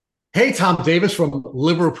Hey, Tom Davis from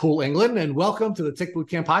Liverpool, England, and welcome to the Tick Boot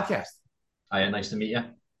Camp podcast. Hi, nice to meet you.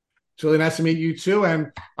 It's really nice to meet you too. And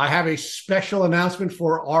I have a special announcement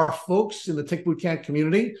for our folks in the Tick Boot Camp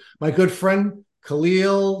community. My good friend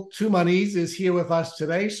Khalil Tumanis is here with us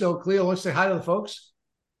today. So, Khalil, let's say hi to the folks.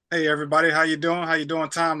 Hey everybody, how you doing? How you doing,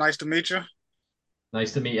 Tom? Nice to meet you.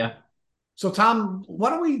 Nice to meet you. So, Tom, why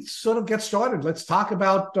don't we sort of get started? Let's talk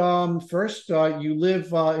about first. You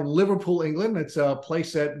live in Liverpool, England. It's a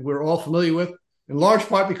place that we're all familiar with, in large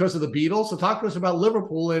part because of the Beatles. So, talk to us about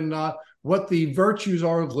Liverpool and what the virtues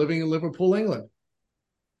are of living in Liverpool, England.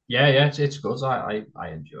 Yeah, it's good. I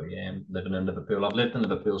enjoy living in Liverpool. I've lived in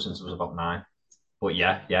Liverpool since I was about 9. But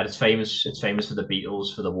yeah, it's famous. It's famous for the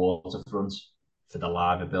Beatles, for the waterfront, for the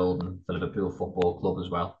Liver building, for Liverpool Football Club as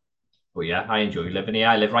well. But yeah, I enjoy living here.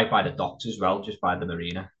 I live right by the docks as well, just by the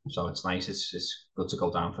marina. So it's nice. It's good to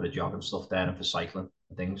go down for the jog and stuff there and for cycling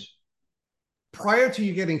and things. Prior to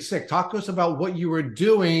you getting sick, talk to us about what you were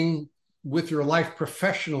doing with your life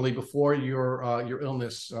professionally before your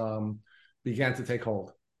illness began to take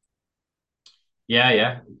hold.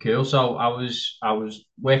 Yeah, cool. So I was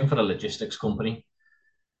working for a logistics company.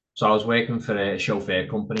 So I was working for a chauffeur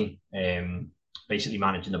company, basically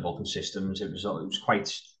managing the booking systems. It was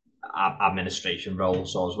quite administration role.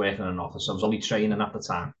 So I was working in an office. I was only training at the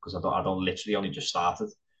time because I don't literally only just started.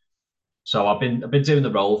 So I've been doing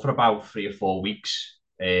the role for about 3 or 4 weeks.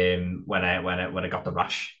 When I got the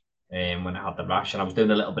rash, when I had the rash, and I was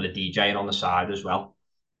doing a little bit of DJing on the side as well,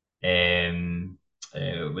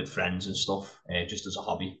 with friends and stuff, just as a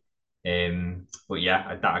hobby. But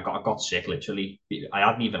yeah, I got sick literally. I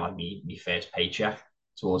hadn't even had my first paycheck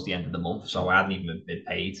towards the end of the month, so I hadn't even been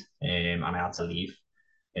paid, and I had to leave.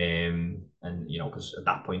 And because at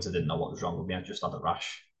that point I didn't know what was wrong with me. I just had a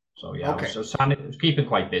rash. So yeah, Okay, I was keeping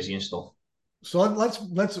quite busy and stuff. so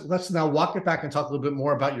let's now walk it back and talk a little bit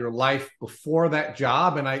more about your life before that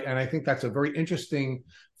job, and I think that's a very interesting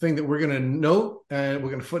thing that we're going to note and we're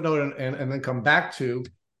going to footnote and then come back to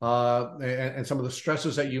and some of the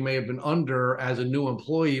stresses that you may have been under as a new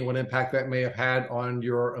employee and what impact that may have had on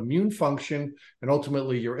your immune function and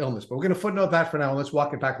ultimately your illness. But we're going to footnote that for now, and let's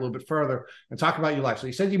walk it back a little bit further and talk about your life. So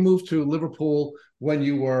you said you moved to Liverpool when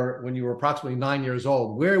you were approximately 9 years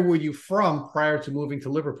old. Where were you from prior to moving to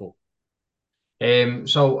Liverpool?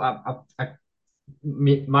 So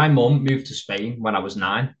my mum moved to Spain when I was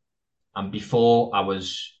 9, and before I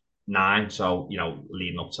was 9, so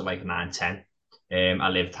leading up to like 9, 10, I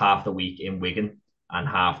lived half the week in Wigan and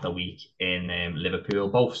half the week in Liverpool,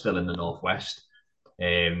 both still in the northwest.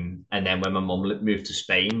 And then when my mum moved to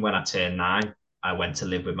Spain when I turned 9, I went to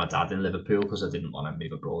live with my dad in Liverpool because I didn't want to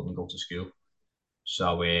move abroad and go to school.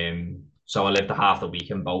 So I lived a half the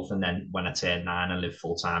week in both, and then when I turned 9, I lived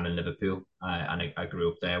full time in Liverpool, and I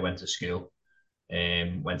grew up there, went to school,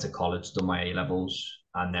 went to college, done my A levels,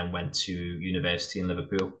 and then went to university in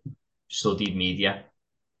Liverpool. Studied media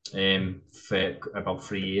for about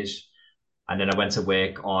 3 years, and then I went to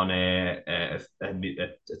work on a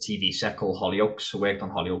TV set called Hollyoaks. I worked on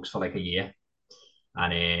Hollyoaks for like a year,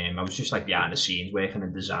 and I was just like behind the scenes, working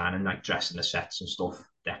in design and like dressing the sets and stuff,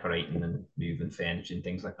 decorating and moving furniture and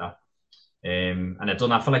things like that. And I'd done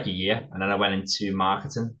that for like a year, and then I went into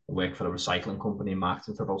marketing. I worked for a recycling company in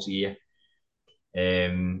marketing for about a year.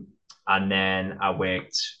 And then I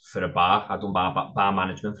worked for a bar. I'd done bar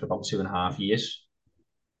management for about 2.5 years.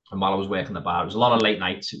 And while I was working the bar, it was a lot of late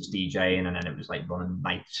nights. It was DJing, and then it was like running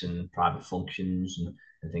nights and private functions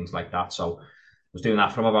and things like that. So I was doing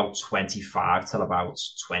that from about 25 till about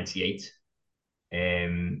 28.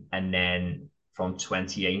 And then from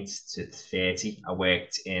 28 to 30, I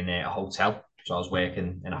worked in a hotel. So I was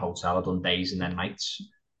working in a hotel. I'd done days and then nights.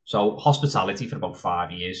 So hospitality for about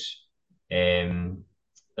 5 years. Um,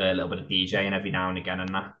 a little bit of DJing every now and again,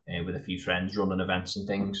 and that with a few friends running events and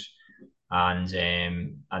things. And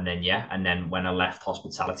then when I left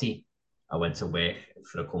hospitality, I went to work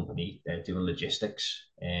for a company doing logistics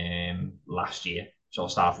last year. So I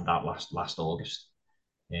started that last August.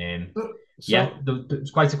 Um, yeah, So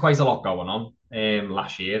there's quite a lot going on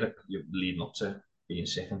last year leading up to being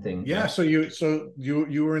sick and things. yeah, Yeah. so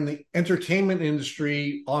you were in the entertainment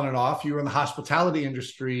industry on and off. You were in the hospitality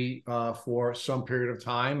industry for some period of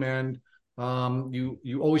time, and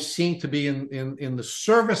you always seem to be in the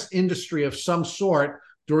service industry of some sort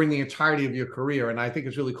during the entirety of your career. And I think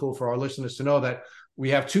it's really cool for our listeners to know that we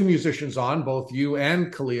have two musicians on, both you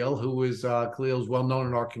and Khalil, who is Khalil's well known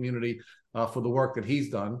in our community for the work that he's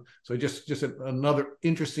done. So just another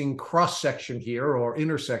interesting cross section here, or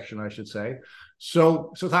intersection, I should say.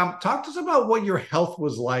 So Tom, talk to us about what your health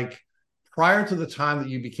was like prior to the time that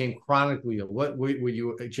you became chronically ill. Were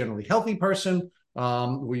you a generally healthy person?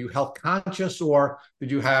 Were you health conscious, or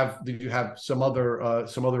did you have some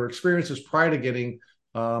other experiences prior to getting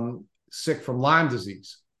sick from Lyme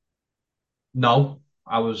disease? No,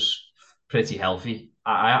 I was pretty healthy.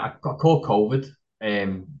 I got caught COVID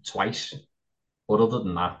twice, but other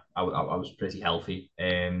than that, I was pretty healthy.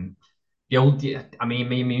 I mean,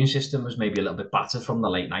 my immune system was maybe a little bit battered from the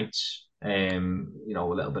late nights. A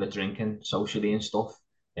little bit of drinking socially and stuff.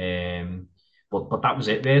 Um, but that was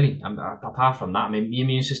it really. Apart from that, I mean, my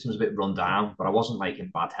immune system was a bit run down, but I wasn't like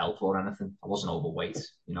in bad health or anything. I wasn't overweight.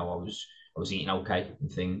 I was eating okay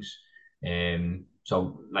and things.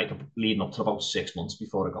 So like leading up to about 6 months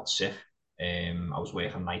before I got sick, I was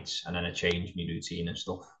working nights and then I changed my routine and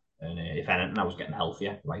stuff. And if anything, I was getting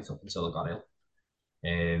healthier right up until I got ill.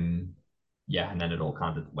 Yeah, and then it all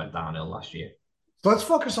kind of went downhill last year. So let's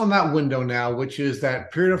focus on that window now, which is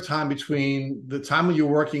that period of time between the time when you're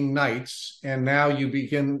working nights and now you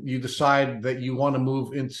decide that you want to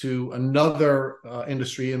move into another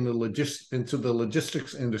industry into the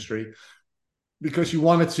logistics industry because you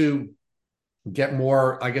wanted to get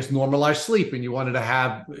more, I guess, normalized sleep, and you wanted to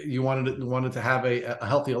have a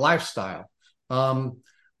healthier lifestyle. Um,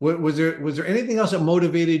 was there anything else that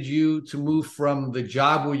motivated you to move from the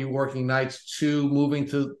job where you're working nights to moving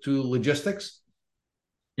to logistics?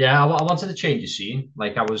 Yeah, I wanted to change the scene.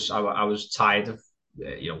 Like I was tired of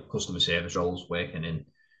customer service roles, working in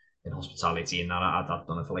hospitality, and that I'd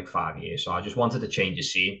done it for like 5 years. So I just wanted to change the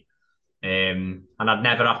scene. And I'd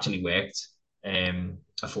never actually worked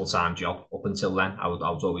a full time job up until then. I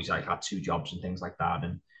was always like had two jobs and things like that,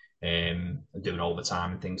 and doing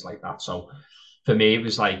overtime and things like that. So for me, it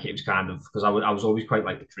was kind of because I was always quite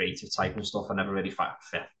like the creative type and stuff. I never really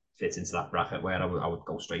fit into that bracket where I would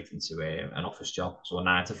go straight into an office job. So a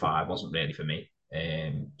 9 to 5 wasn't really for me.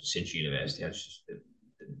 Since university, it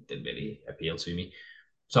didn't really appeal to me.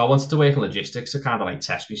 So I wanted to work in logistics to kind of like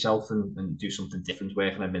test myself and do something different,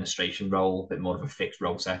 work an administration role, a bit more of a fixed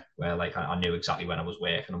rota where like I knew exactly when I was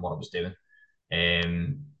working and what I was doing.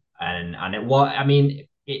 And it was, I mean,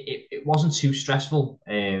 it wasn't too stressful.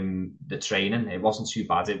 The training, it wasn't too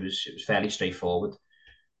bad. It was fairly straightforward,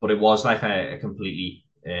 but it was like a completely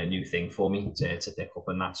new thing for me to pick up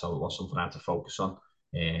in that. So it was something I had to focus on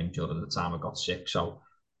during the time I got sick. So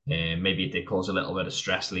maybe it did cause a little bit of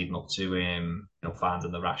stress leading up to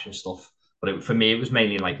finding the rash and stuff. But for me, it was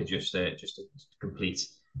mainly like just a complete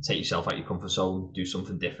take yourself out your comfort zone, do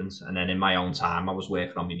something different. And then in my own time, I was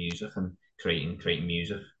working on my music and creating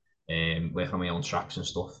music, working on my own tracks and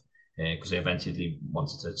stuff. Because I eventually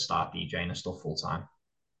wanted to start DJing and stuff full time.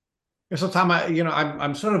 Yeah, so Tom,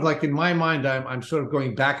 I'm sort of like in my mind, I'm sort of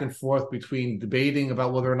going back and forth between debating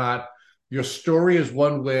about whether or not your story is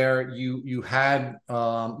one where you had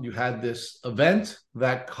this event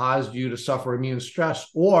that caused you to suffer immune stress,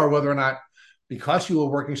 or whether or not because you were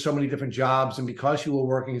working so many different jobs and because you were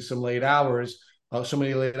working so many late hours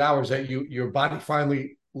that your body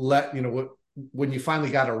finally when you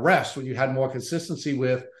finally got a rest, when you had more consistency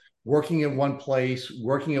with working in one place,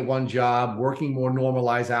 working at one job, working more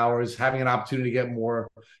normalized hours, having an opportunity to get more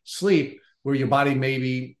sleep, where your body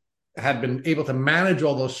maybe had been able to manage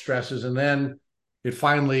all those stresses, and then it's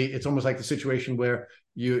almost like the situation where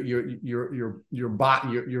your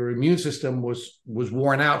immune system was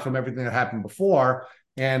worn out from everything that happened before,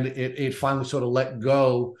 and it finally sort of let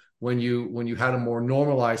go when you had a more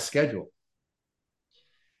normalized schedule.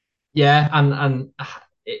 Yeah, and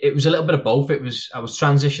it was a little bit of both. I was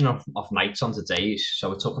transitioning off nights onto days,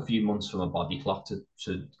 so it took a few months for my body clock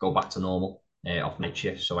to go back to normal off night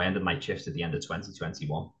shift. So I ended night shift at the end of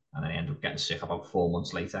 2021, and I ended up getting sick about 4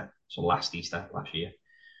 months later. So last Easter last year.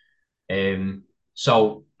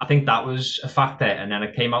 So I think that was a factor. And then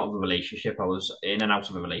I came out of a relationship. I was in and out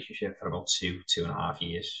of a relationship for about 2.5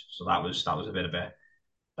 years. So that was a bit of a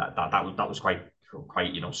that was quite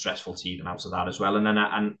stressful to even out of that as well. And then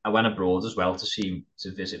I went abroad as well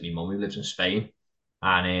to visit my mum who lives in Spain,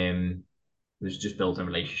 and was just building a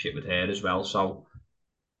relationship with her as well. So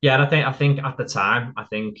yeah, and I think at the time I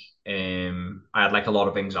had like a lot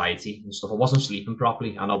of anxiety and stuff. I wasn't sleeping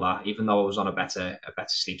properly. I know that even though I was on a better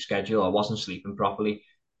sleep schedule, I wasn't sleeping properly.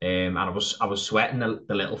 And I was sweating the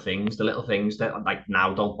little things that like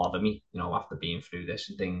now don't bother me, after being through this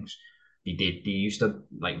and things. They used to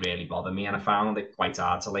like really bother me, and I found it quite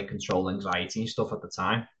hard to like control anxiety and stuff at the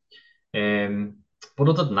time. Um, but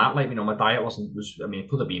other than that, like my diet I mean, it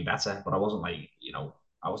could have been better, but I wasn't like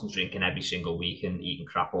I wasn't drinking every single week and eating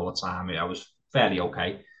crap all the time. I was fairly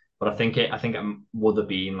okay, but I think it would have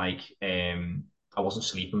been like I wasn't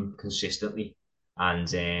sleeping consistently,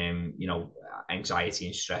 and anxiety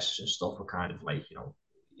and stress and stuff were kind of like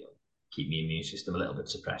keep my immune system a little bit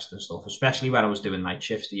suppressed and stuff, especially when I was doing night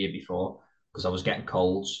shifts the year before, because I was getting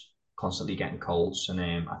colds, constantly getting colds, and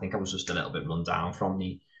I think I was just a little bit run down from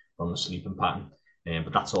the sleeping pattern.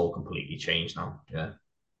 But that's all completely changed now. Yeah.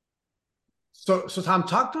 So Tom,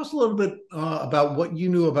 talk to us a little bit about what you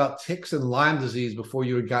knew about ticks and Lyme disease before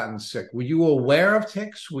you had gotten sick. Were you aware of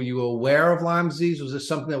ticks? Were you aware of Lyme disease? Was this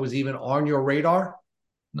something that was even on your radar?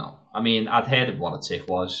 No, I mean, I'd heard of what a tick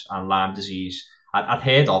was and Lyme disease. I'd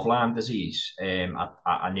heard of Lyme disease.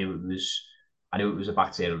 I knew it was, I knew it was a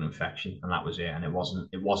bacterial infection, and that was it. And it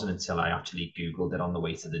wasn't until I actually Googled it on the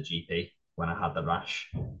way to the GP when I had the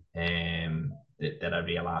rash, that I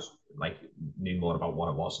realised, like, knew more about what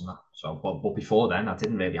it was and that. So, but before then, I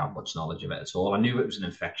didn't really have much knowledge of it at all. I knew it was an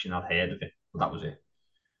infection. I'd heard of it, but that was it.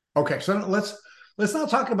 Okay, so let's now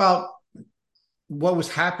talk about what was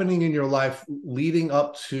happening in your life leading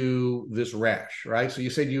up to this rash, right? So you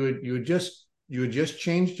said you had just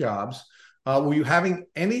changed jobs. Were you having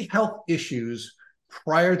any health issues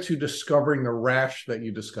prior to discovering the rash that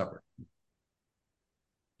you discovered?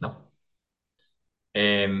 No.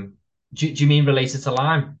 Do you mean related to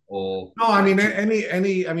Lyme or No, I like?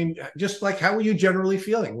 mean I mean, just like how were you generally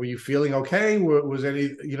feeling? Were you feeling okay? Was any,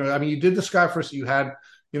 I mean, you did describe for us that you had,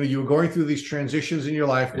 you were going through these transitions in your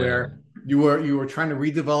life Yeah. where you were trying to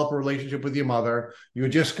redevelop a relationship with your mother. You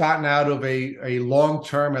had just gotten out of a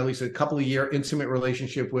long-term, at least a couple of year intimate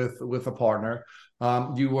relationship with a partner.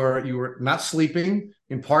 You were not sleeping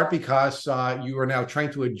in part because you are now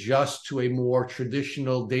trying to adjust to a more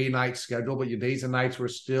traditional day-night schedule, but your days and nights were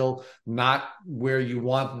still not where you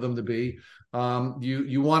wanted them to be.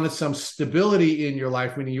 You wanted some stability in your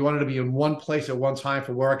life, meaning you wanted to be in one place at one time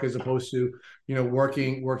for work as opposed to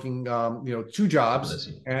working two jobs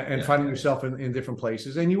Ability. and Yeah, finding yeah, yeah. yourself in different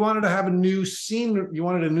places. And you wanted to have a new scene. You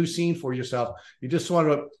wanted a new scene for yourself. You just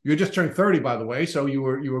turned 30, by the way, so you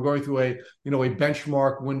were going through a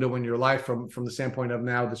benchmark window in your life from the standpoint of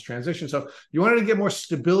now this transition. So you wanted to get more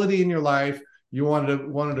stability in your life. You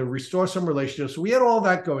wanted to restore some relationships. So we had all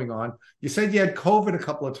that going on. You said you had COVID a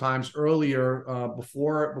couple of times earlier,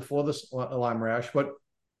 before this Lyme rash,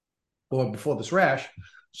 or before this rash.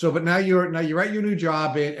 So, but now you're at your new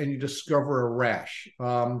job, and you discover a rash.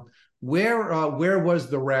 Where was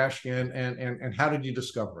the rash, and how did you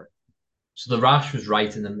discover it? So the rash was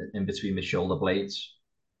right in between the shoulder blades,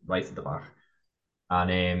 right at the back.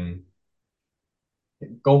 And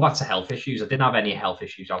going back to health issues, I didn't have any health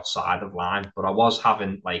issues outside of Lyme, but I was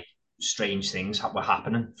having like strange things that were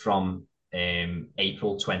happening from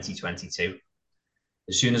April 2022.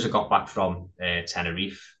 As soon as I got back from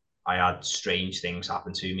Tenerife, I had strange things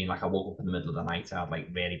happen to me. Like I woke up in the middle of the night, I had like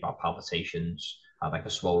really bad palpitations, I had like a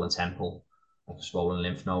swollen temple, like a swollen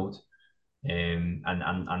lymph node. And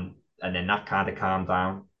then that kind of calmed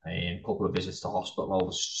down. A couple of visits to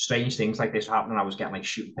hospital, strange things like this were happening. I was getting like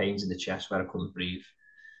shooting pains in the chest where I couldn't breathe,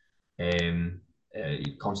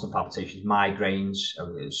 constant palpitations, migraines,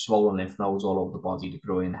 swollen lymph nodes all over the body, the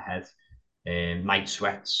groin, the head, night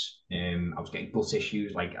sweats. I was getting gut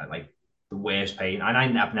issues, like the worst pain. And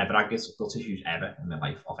I've never had gut issues ever in my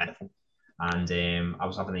life of anything. And I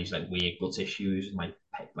was having these like weird gut issues, and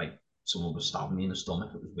like someone was stabbing me in the stomach.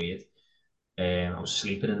 It was weird. I was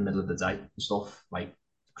sleeping in the middle of the day and stuff, like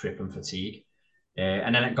crippling fatigue.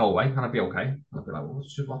 And then it'd go away and I'd be okay. And I'd be like, well,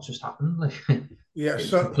 what's just happened? Like, Yeah.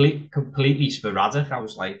 it was completely sporadic. I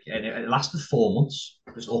was like, and it lasted 4 months,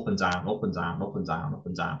 just up and down, up and down, up and down, up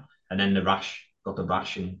and down. And then got the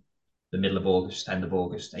rash in the middle of August, end of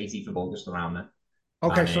August, 18th of August, around there.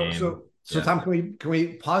 Okay, so And so so yeah, Tom, can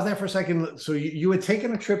we pause there for a second? So you had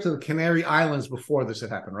taken a trip to the Canary Islands before this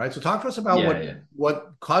had happened, right? So talk to us about yeah, what yeah.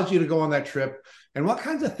 what caused you to go on that trip, and what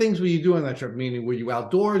kinds of things were you doing on that trip? Meaning, were you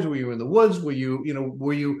outdoors? Were you in the woods? Were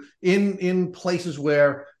you in places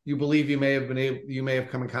where you believe you may have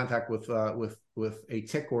come in contact with a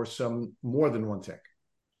tick or some more than one tick?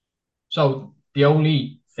 So the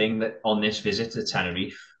only thing that on this visit to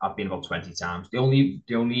Tenerife, I've been about 20 times. The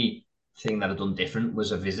only thing that I've done different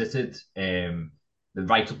was I visited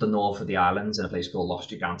right up the north of the islands in a place called Los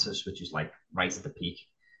Gigantes, which is like right at the peak.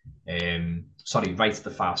 Sorry, right at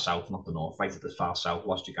the far south, not the north, right at the far south,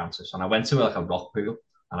 Los Gigantes. And I went to like a rock pool,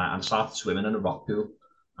 and I started swimming in a rock pool,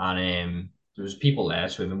 and there was people there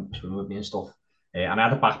swimming with me and stuff. And I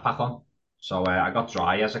had a backpack on, so I got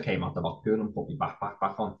dry as I came out the rock pool and put my backpack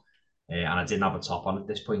back on, and I didn't have a top on at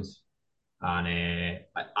this point. And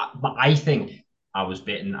but I think I was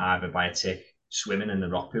bitten either by a tick swimming in the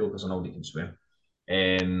rock pool because I know they can swim,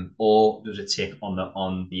 or there was a tick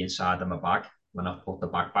on the inside of my bag when I put the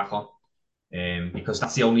backpack on, because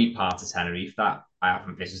that's the only part of Tenerife that I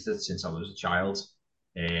haven't visited since I was a child.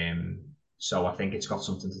 Um, So I think it's got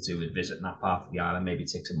something to do with visiting that part of the island. Maybe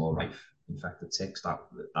ticks are more rife infected ticks that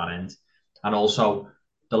end, and also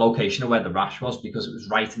the location of where the rash was, because it was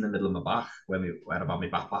right in the middle of my back where about my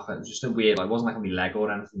backpack. It was just a weird, like, it wasn't like on my leg or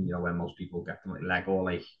anything, you know, where most people get them like leg or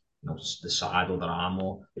like, you know, the side or their arm,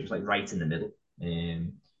 or it was like right in the middle.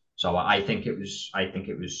 So I think it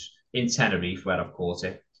was in Tenerife where I've caught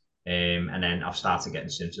it. And then I've started getting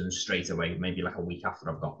symptoms straight away, maybe like a week after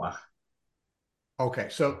I've got back. Okay,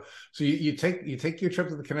 so you take your trip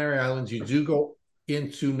to the Canary Islands. You do go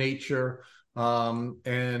into nature, and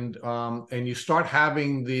you start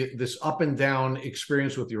having this up and down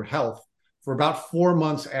experience with your health for about 4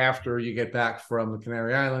 months after you get back from the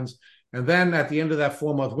Canary Islands, and then at the end of that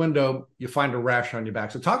 4 month window, you find a rash on your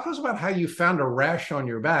back. So talk to us about how you found a rash on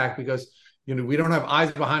your back, because we don't have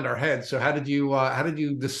eyes behind our heads. So how did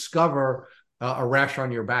you discover a rash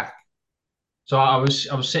on your back? So I was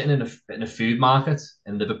sitting in a food market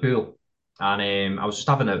in Liverpool, and I was just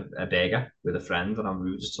having a burger with a friend, and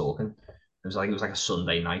we were just talking. It was like a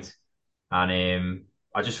Sunday night, and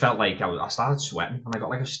I just felt like I started sweating, and I got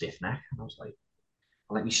like a stiff neck, and I was like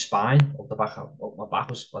my spine up the back of up my back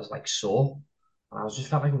was like sore, and I was just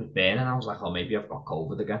felt like it was burning. I was like, oh, maybe I've got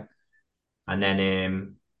COVID again. And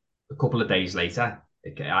then a couple of days later,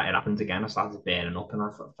 it happened again. I started burning up, and I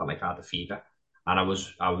felt like I had a fever. And I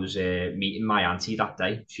was meeting my auntie that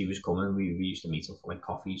day. She was coming. We used to meet up for like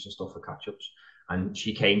coffees and stuff for catch ups. And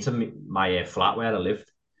she came to my flat where I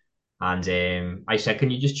lived. And I said, "Can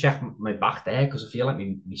you just check my back there? Because I feel like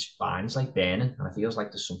my spine's like burning, and it feels like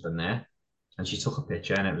there's something there." And she took a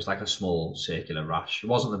picture, and it was like a small circular rash. It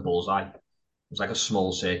wasn't a bullseye. It was like a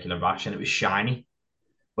small circular rash, and it was shiny,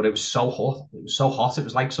 but it was so hot. It was so hot. It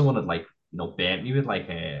was like someone had, like, burnt me with like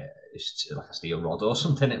a steel rod or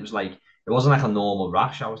something. It was like, it wasn't like a normal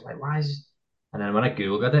rash. I was like, why is it? And then when I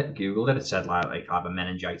googled it, it said like I have a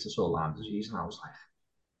meningitis or Lyme disease, and I was like,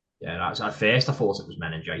 yeah. At first I thought it was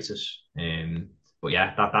meningitis. But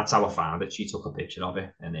yeah, that's how I found it. She took a picture of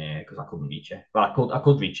it, and because I couldn't reach it, but I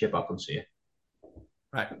could reach it, but I couldn't see it.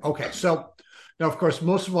 Right. Okay. So now, of course,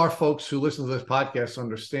 most of our folks who listen to this podcast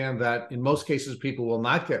understand that in most cases, people will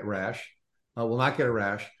not get a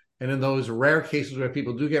rash. And in those rare cases where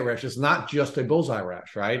people do get rash, it's not just a bullseye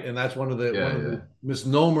rash, right? And that's one of the Yeah, one of yeah. the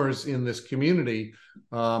misnomers in this community,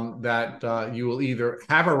 that you will either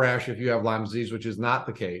have a rash if you have Lyme disease, which is not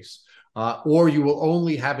the case, or you will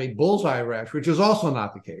only have a bullseye rash, which is also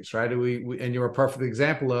not the case, right? And you're a perfect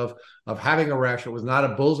example of having a rash that was not a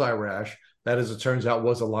bullseye rash, that, as it turns out,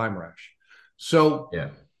 was a Lyme rash. So, Yeah.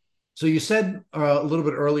 so you said a little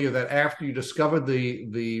bit earlier that after you discovered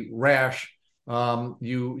the rash,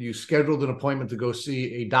 you scheduled an appointment to go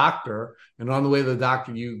see a doctor, and on the way to the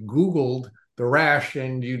doctor, you Googled the rash,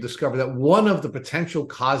 and you discovered that one of the potential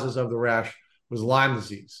causes of the rash was Lyme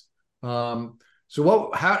disease.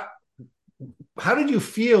 So, how did you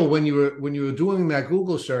feel when you were doing that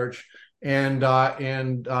Google search, and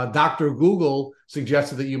Dr. Google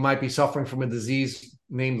suggested that you might be suffering from a disease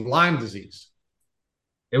named Lyme disease?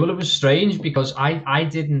 It was strange because I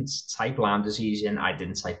didn't type Lyme disease in. I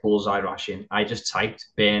didn't type bullseye rash in. I just typed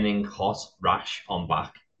burning hot rash on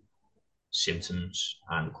back, symptoms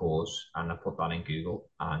and cause, and I put that in Google,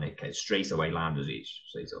 and it came straight away Lyme disease,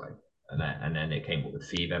 straight away. And then it came up with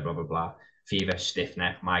fever, blah blah blah, fever, stiff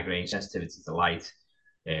neck, migraine, sensitivity to light,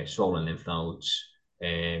 swollen lymph nodes,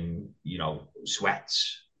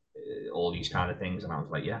 sweats, all these kind of things. And I was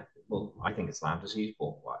like, yeah, well, I think it's Lyme disease,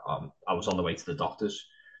 but I was on the way to the doctors,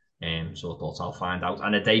 so I thought I'll find out.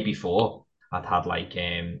 And a day before, I'd had like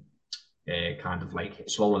kind of like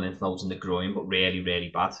swollen lymph nodes in the groin, but really,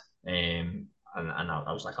 really bad. And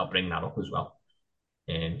I was like, I'll bring that up as well.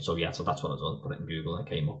 So yeah, so that's what I done. Put it in Google, and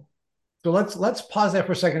it came up. So let's pause there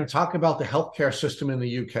for a second and talk about the healthcare system in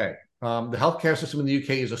the UK. The healthcare system in the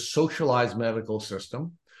UK is a socialized medical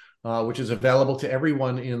system, which is available to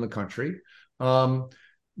everyone in the country.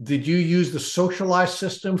 Did you use the socialized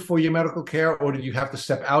system for your medical care, or did you have to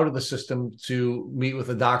step out of the system to meet with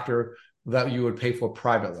a doctor that you would pay for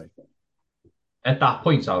privately? At that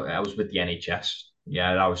point, I was with the NHS.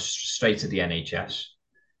 Yeah, I was straight to the NHS.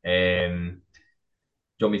 Do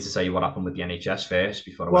you want me to tell you what happened with the NHS first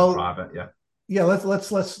before I went Well, private? Yeah. yeah.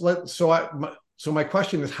 So my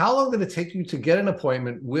question is, how long did it take you to get an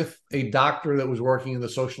appointment with a doctor that was working in the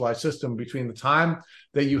socialized system between the time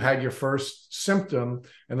that you had your first symptom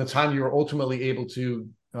and the time you were ultimately able to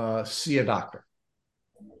see a doctor?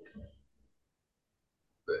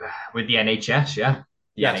 With the NHS, yeah,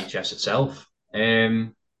 the Yes. NHS itself.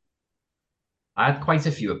 I had quite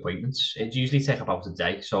a few appointments. It usually take about a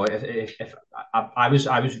day. So if I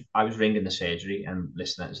was ringing the surgery and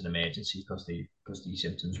listing it as an emergency because the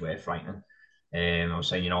symptoms were frightening. I was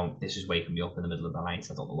saying, this is waking me up in the middle of the night.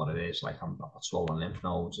 I don't know what it is. Like I've got swollen lymph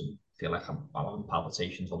nodes and feel like I'm having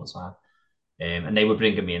palpitations all the time. And they were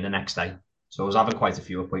bringing me in the next day. So I was having quite a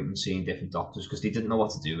few appointments, seeing different doctors because they didn't know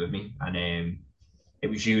what to do with me. And it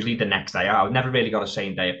was usually the next day. I never really got a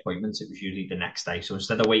same day appointment. It was usually the next day. So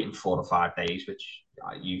instead of waiting 4 or 5 days, which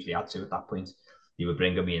I usually had to at that point, they were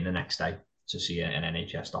bringing me in the next day to see an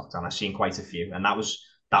NHS doctor. And I've seen quite a few. And that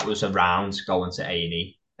was around going to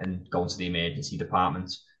A&E and going to the emergency department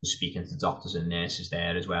and speaking to doctors and nurses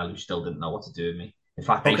there as well who still didn't know what to do with me. In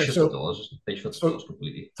fact, they Okay, shut the doors. They shut the doors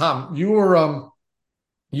completely. Tom, you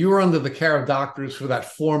were under the care of doctors for that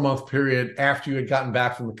 4 month period after you had gotten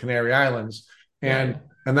back from the Canary Islands, and Yeah.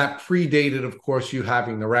 and that predated, of course, you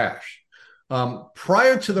having the rash.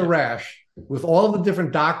 Prior to the rash, with all the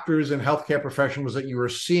different doctors and healthcare professionals that you were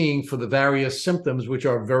seeing for the various symptoms, which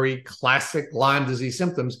are very classic Lyme disease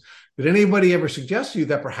symptoms, did anybody ever suggest to you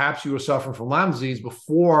that perhaps you were suffering from Lyme disease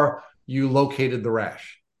before you located the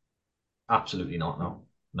rash? Absolutely not. No,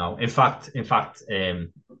 no. In fact,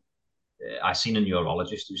 I seen a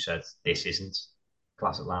neurologist who said this isn't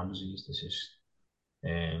classic Lyme disease. This is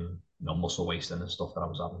muscle wasting and stuff that I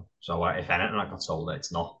was having. So if anything, I got told that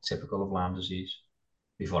it's not typical of Lyme disease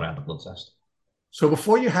before I had the blood test. So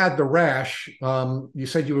before you had the rash, you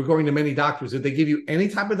said you were going to many doctors. Did they give you any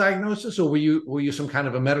type of diagnosis, or were you some kind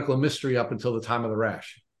of a medical mystery up until the time of the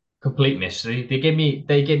rash? Complete mystery. They gave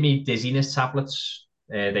me dizziness tablets.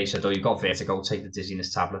 They said, "Oh, you've got vertigo. Take the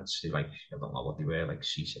dizziness tablets." They're like, I don't know what they were, like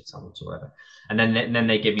C6 tablets or whatever. And then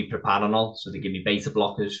they give me propanolol. So they give me beta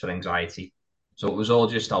blockers for anxiety. So it was all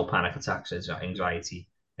just panic attacks, anxiety,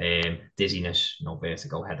 dizziness,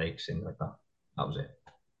 vertigo, headaches, things like that. That was it.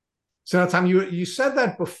 So now, Tom, you said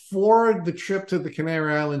that before the trip to the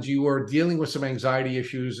Canary Islands, you were dealing with some anxiety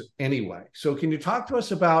issues anyway. So can you talk to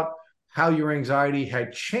us about how your anxiety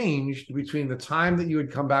had changed between the time that you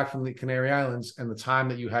had come back from the Canary Islands and the time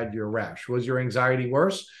that you had your rash? Was your anxiety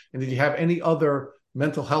worse? And did you have any other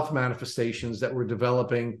mental health manifestations that were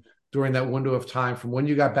developing during that window of time from when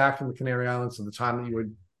you got back from the Canary Islands to the time that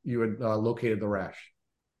you had located the rash?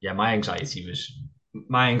 Yeah, my anxiety was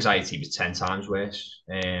 10 times worse.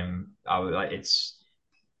 I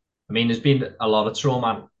mean, there's been a lot of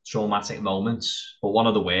traumatic moments, but one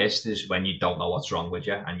of the worst is when you don't know what's wrong with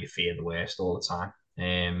you and you fear the worst all the time.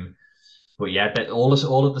 But yeah, all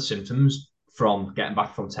of the symptoms from getting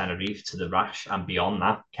back from Tenerife to the rash and beyond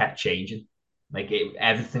that kept changing.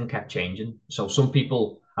 Everything kept changing. So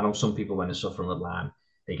I know some people when they're suffering with Lyme,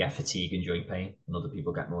 they get fatigue and joint pain, and other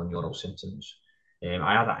people get more neuro symptoms.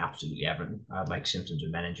 I had absolutely everything. I had like symptoms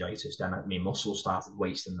of meningitis. Then my muscles started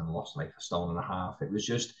wasting and lost like a stone and a half. But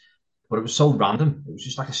it was so random. It was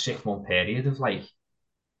just like a 6 month period of like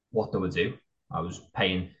what they would do. I was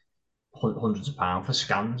paying hundreds of pounds for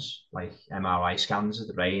scans, like MRI scans of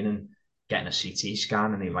the brain and getting a CT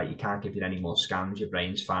scan. And they were like, you can't give you any more scans. Your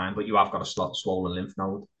brain's fine, but you have got a swollen lymph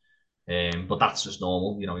node. But that's just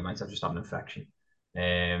normal. You might have just had an infection.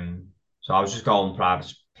 So I was just going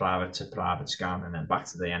private to private scan and then back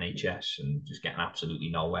to the NHS and just getting absolutely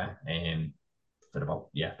nowhere. For about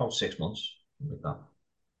 6 months with that.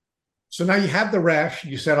 So now you have the rash.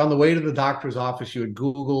 You said on the way to the doctor's office, you had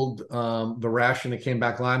Googled the rash and it came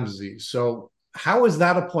back Lyme disease. So how is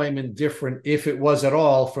that appointment different, if it was at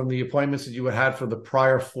all, from the appointments that you had for the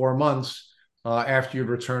prior 4 months after you'd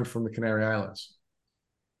returned from the Canary Islands?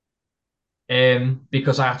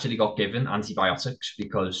 Because I actually got given antibiotics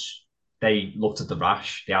because they looked at the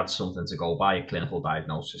rash, they had something to go by, a clinical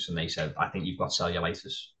diagnosis, and they said, I think you've got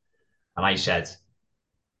cellulitis. And I said,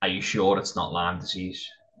 are you sure it's not Lyme disease?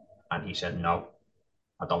 And he said, no,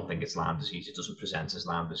 I don't think it's Lyme disease. It doesn't present as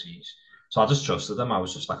Lyme disease. So I just trusted them. I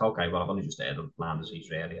was just like, okay, well, I've only just heard of Lyme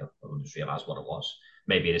disease, really. I just realised what it was.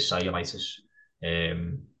 Maybe it is cellulitis.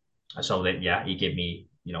 So that, yeah, he gave me,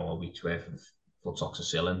 a week's worth of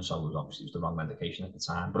flutoxacillin. So it was the wrong medication at the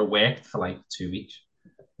time. But it worked for like 2 weeks.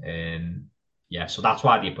 Yeah, so that's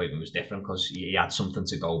why the appointment was different, because he had something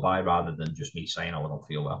to go by rather than just me saying, oh, I don't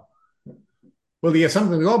feel well. Well, he had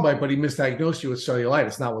something to go by, but he misdiagnosed you with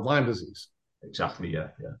cellulitis, not with Lyme disease. Exactly, yeah,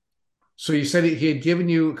 yeah. So you said he had given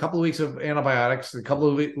you a couple of weeks of antibiotics. A couple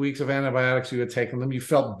of weeks of antibiotics, you had taken them. You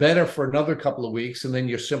felt better for another couple of weeks, and then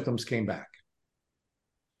your symptoms came back.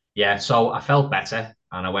 Yeah, so I felt better,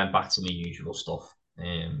 and I went back to my usual stuff,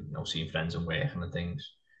 seeing friends and working and things.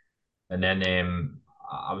 And then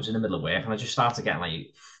I was in the middle of work, and I just started getting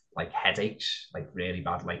like headaches, like really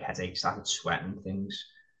bad like headaches. Started sweating things.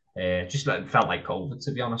 Just felt like COVID,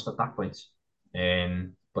 to be honest, at that point.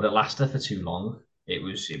 But it lasted for too long. I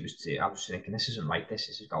was thinking, this isn't right. This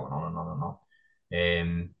is going on and on and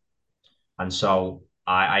on. And so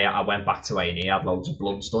I went back to A&E, had loads of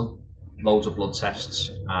bloods done, loads of blood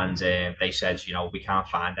tests, and they said, we can't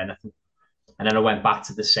find anything. And then I went back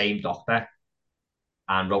to the same doctor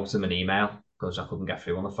and wrote him an email because I couldn't get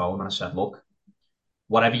through on the phone. And I said, look,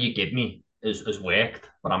 whatever you give me has worked,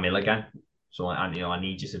 but I'm ill again. So I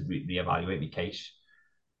need you to reevaluate my case.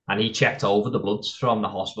 And he checked over the bloods from the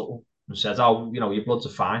hospital and said, oh, your bloods are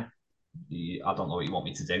fine. I don't know what you want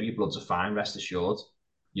me to do. Your bloods are fine. Rest assured,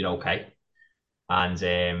 you're okay.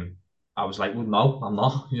 And I was like, well, no, I'm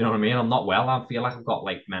not. You know what I mean? I'm not well. I feel like I've got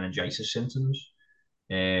like meningitis symptoms.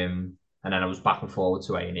 And then I was back and forward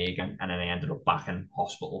to A&E again, and then I ended up back in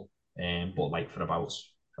hospital, but like for about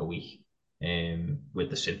a week,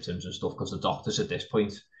 with the symptoms and stuff, because the doctors at this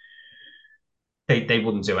point, they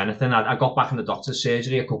wouldn't do anything. I got back in the doctor's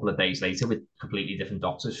surgery a couple of days later with completely different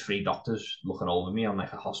doctors, three doctors looking over me on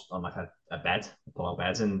like a hospital, on like a bed, a pull-out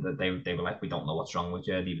bed, and they were like, we don't know what's wrong with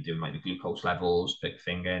you. They were doing like the glucose levels, big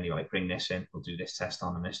finger, and they were like, bring this in, we'll do this test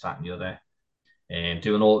on and this, that, and the other.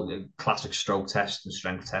 Doing all the classic stroke tests and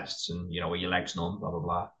strength tests, and are your legs numb, blah blah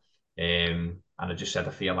blah. And I just said,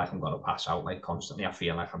 I feel like I'm going to pass out like constantly. I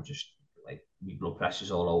feel like I'm just like my blood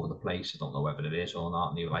pressure's all over the place. I don't know whether it is or not.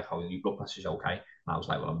 And they were like, oh, your blood pressure's okay. And I was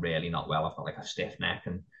like, well, I'm really not well. I've got like a stiff neck,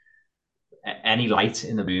 and any light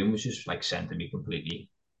in the room was just like sending me completely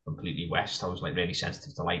west. I was like really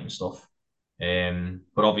sensitive to light and stuff.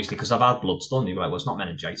 But obviously, because I've had bloods done, they were like, well, it's not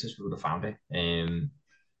meningitis. We would have found it.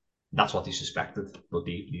 That's what they suspected, but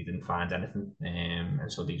they didn't find anything, and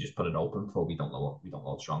so they just put it open for we don't know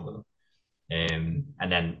what's wrong with them. And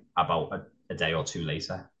then about a day or two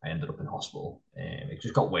later, I ended up in hospital. It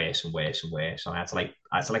just got worse and worse and worse, and I had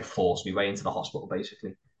to like force my way into the hospital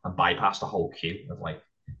basically and bypass the whole queue of like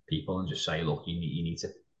people and just say, look, you need to,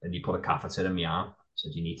 and you put a catheter in my arm,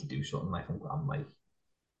 said you need to do something. I think I'm like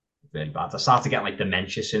really bad. I started to get like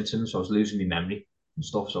dementia symptoms, so I was losing my memory and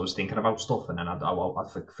stuff. So I was thinking about stuff, and then I'd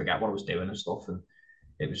forget what I was doing and stuff, and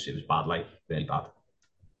it was bad, like really bad.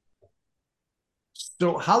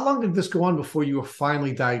 So how long did this go on before you were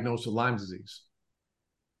finally diagnosed with Lyme disease?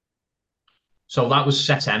 So that was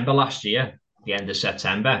September last year, the end of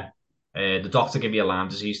September. The doctor gave me a Lyme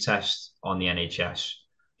disease test on the NHS,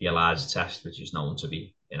 the ELISA test, which is known to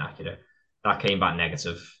be inaccurate. That came back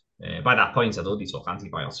negative. By that point, I'd already took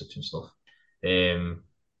antibiotics and stuff. And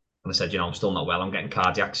I said, I'm still not well. I'm getting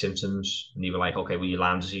cardiac symptoms. And they were like, okay, well, your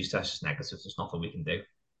Lyme disease test is negative. There's nothing we can do.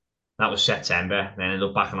 That was September. Then I ended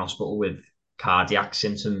up back in hospital with cardiac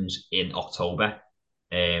symptoms in October,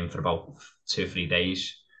 for about 2 or 3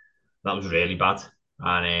 days. That was really bad.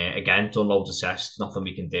 And again, done loads of tests. Nothing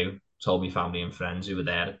we can do. Told me family and friends who were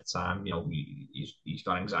there at the time, he's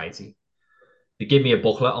got anxiety. They gave me a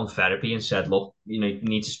booklet on therapy and said, look, you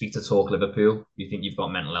need to speak to Talk Liverpool. You think you've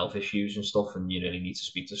got mental health issues and stuff, and you really need to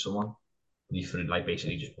speak to someone. And he like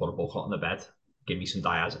basically just put a booklet on the bed, give me some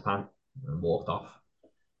diazepam, and walked off.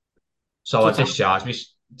 So I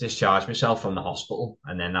discharged myself from the hospital,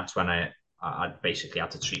 and then that's when I basically had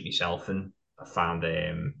to treat myself, and I found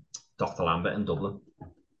Dr. Lambert in Dublin.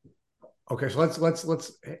 Okay, so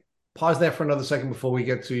let's pause there for another second before we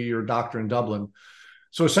get to your doctor in Dublin.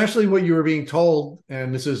 So essentially what you were being told,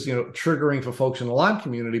 and this is, triggering for folks in the Lyme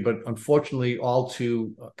community, but unfortunately all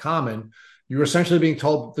too common, you were essentially being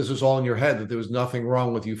told that this was all in your head, that there was nothing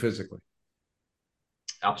wrong with you physically.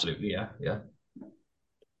 Absolutely, yeah, yeah.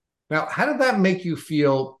 Now, how did that make you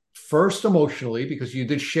feel first emotionally? Because you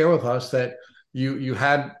did share with us that you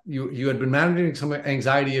had been managing some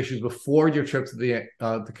anxiety issues before your trip to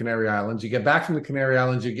the Canary Islands. You get back from the Canary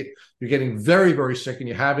Islands, you're getting very, very sick, and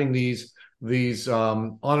you're having these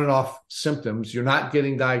on and off symptoms. You're not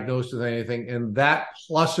getting diagnosed with anything, and that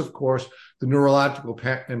plus, of course, the neurological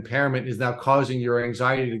impairment is now causing your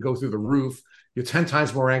anxiety to go through the roof. You're 10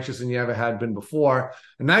 times more anxious than you ever had been before,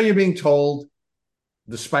 and now you're being told,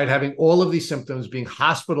 despite having all of these symptoms, being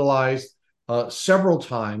hospitalized several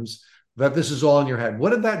times, that this is all in your head. What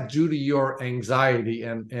did that do to your anxiety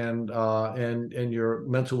and your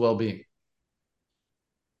mental well-being?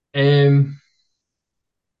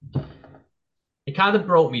 It kind of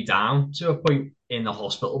broke me down to a point in the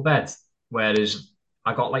hospital bed, whereas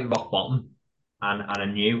I got like rock bottom, and I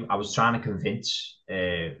knew I was trying to convince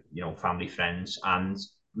family, friends, and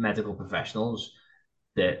medical professionals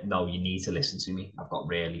that no, you need to listen to me. I've got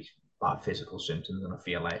really bad physical symptoms, and I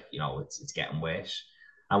feel like it's getting worse.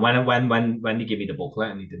 And when they give me the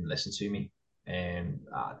booklet and they didn't listen to me,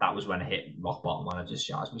 that was when I hit rock bottom, when I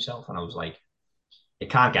discharged myself, and I was like, it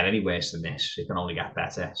can't get any worse than this. It can only get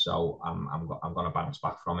better. So I'm going to bounce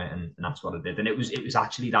back from it, and that's what I did. And it was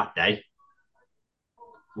actually that day.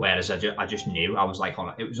 Whereas I just knew I was like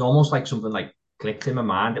on it was almost like something like clicked in my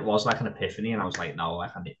mind. It was like an epiphany, and I was like, no,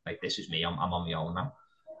 like this is me. I'm on my own now,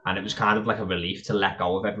 and it was kind of like a relief to let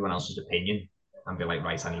go of everyone else's opinion and be like,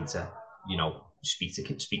 right, I need to, speak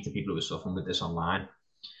to people who are suffering with this online,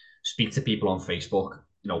 speak to people on Facebook,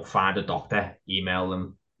 find a doctor, email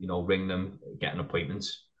them, ring them, get an appointment,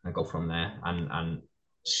 and go from there. And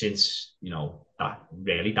since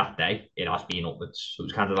that day, it has been upwards. So it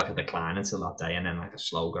was kind of like a decline until that day, and then like a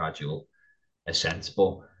slow, gradual ascent.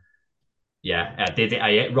 But yeah, I did it.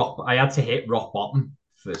 I had to hit rock bottom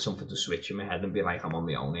for something to switch in my head and be like, I'm on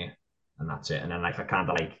my own here, and that's it. And then like I kind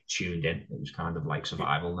of like tuned in. It was kind of like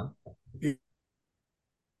survival then.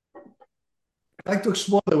 I'd like to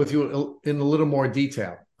explore that with you in a little more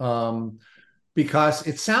detail, because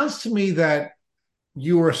it sounds to me that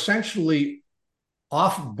you were essentially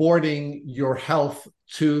offboarding your health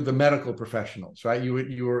to the medical professionals, right?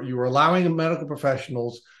 You were allowing the medical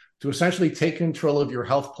professionals to essentially take control of your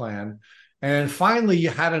health plan. And finally, you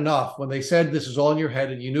had enough when they said this is all in your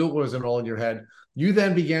head, and you knew it wasn't all in your head. You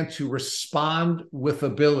then began to respond with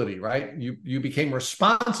ability, right? You became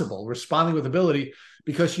responsible, responding with ability,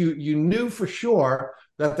 because you knew for sure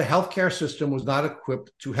that the healthcare system was not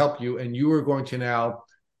equipped to help you, and you were going to now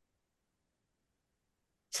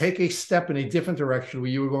take a step in a different direction where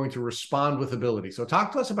you were going to respond with ability. So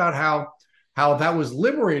talk to us about how that was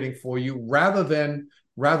liberating for you rather than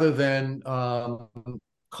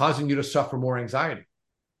causing you to suffer more anxiety.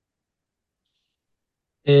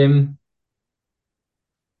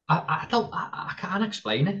 I can't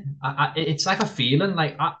explain it. It's like a feeling.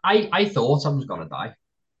 Like I thought I was gonna die,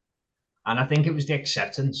 and I think it was the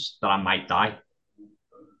acceptance that I might die,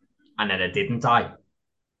 and then I didn't die.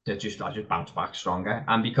 I just bounced back stronger.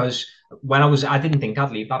 And because I didn't think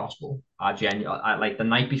I'd leave that hospital. Like the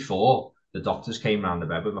night before, the doctors came round the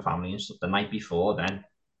bed with my family and stuff. The night before, then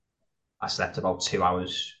I slept about 2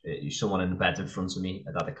 hours. Someone in the bed in front of me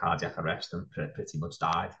had a cardiac arrest and pretty much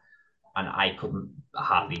died. And I couldn't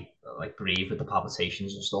hardly like breathe with the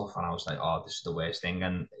palpitations and stuff. And I was like, oh, this is the worst thing.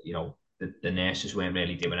 And the nurses weren't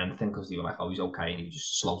really doing anything because they were like, oh, he's okay, and he was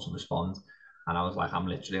just slow to respond. And I was like, I'm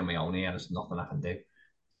literally on my own here. There's nothing I can do.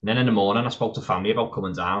 And then in the morning, I spoke to family about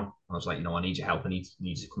coming down. I was like, I need your help. I need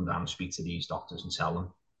you to come down and speak to these doctors and tell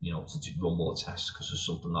them, to run more tests because there's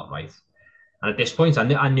something not right. And at this point,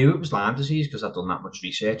 I knew it was Lyme disease because I'd done that much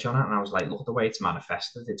research on it. And I was like, look at the way it's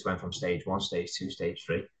manifested. It's went from stage 1, stage 2, stage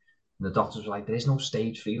 3. And the doctors were like, there is no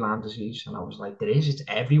stage 3 Lyme disease. And I was like, there is. It's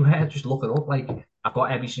everywhere. Just look it up. Like, I've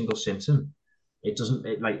got every single symptom. It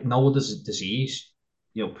doesn't, like, no other disease,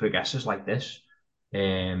 progresses like this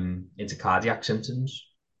into cardiac symptoms.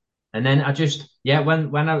 And then I just,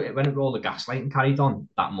 when all the gaslighting carried on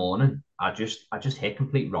that morning, I just hit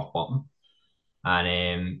complete rock bottom.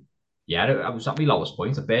 And I was at my lowest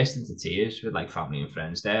point. I burst into tears with like family and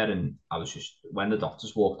friends there, and I was just when the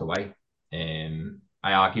doctors walked away,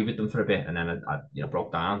 I argued with them for a bit, and then I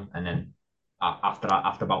broke down. And then after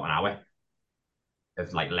about an hour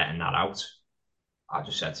of like letting that out, I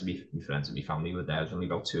just said to my friends and my family were there. There's only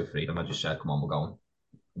about 2 or 3 of them. I just said, "Come on, we're going,"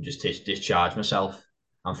 and just discharge myself.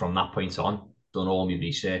 And from that point on, done all my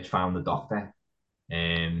research, found the doctor,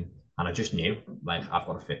 and I just knew, like, I've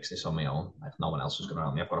got to fix this on my own. Like, no one else is going to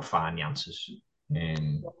help me. I've got to find the answers.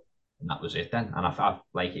 And that was it then. And I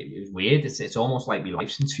like, it was weird. It's almost like my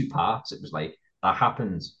life's in 2 parts. It was like, that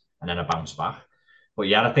happened, and then I bounced back. But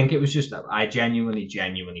yeah, I think it was just, I genuinely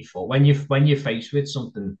thought, when you're faced with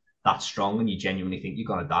something that strong and you genuinely think you're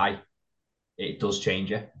going to die, it does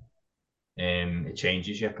change you. It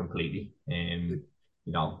changes you completely.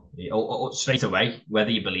 Straight away, whether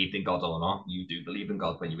you believed in God or not, you do believe in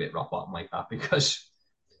God when you hit rock bottom like that, because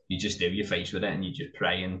you just do, you're faced with it and you just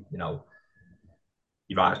pray and,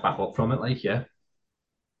 you rise back up from it, like, yeah.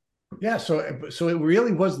 Yeah, so it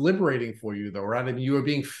really was liberating for you, though, right? I mean, you were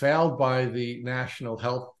being failed by the national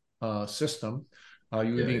health system.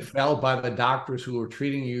 You were being failed by the doctors who were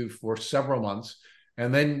treating you for several months.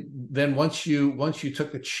 And then once you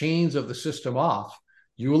took the chains of the system off,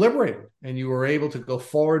 you were liberated, and you were able to go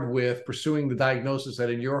forward with pursuing the diagnosis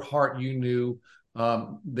that in your heart you knew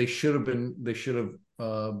they should have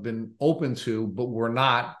been open to, but were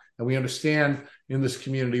not. And we understand in this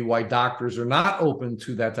community why doctors are not open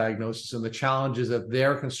to that diagnosis and the challenges that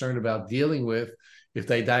they're concerned about dealing with if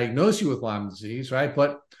they diagnose you with Lyme disease, right?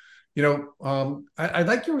 But I'd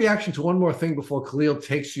like your reaction to one more thing before Khalil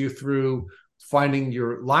takes you through finding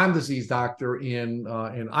your Lyme disease doctor in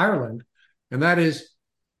Ireland, and that is,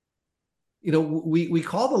 we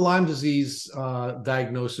call the Lyme disease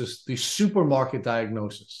diagnosis the supermarket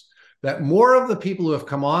diagnosis. That more of the people who have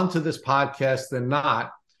come on to this podcast than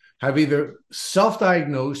not have either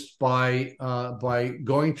self-diagnosed by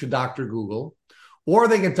going to Dr. Google, or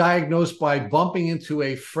they get diagnosed by bumping into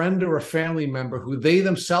a friend or a family member who they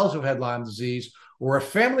themselves have had Lyme disease, or a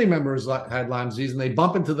family member has had Lyme disease, and they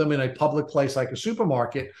bump into them in a public place like a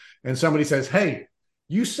supermarket, and somebody says, "Hey,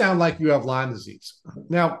 you sound like you have Lyme disease."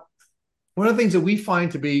 Now, one of the things that we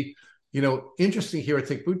find to be, interesting here at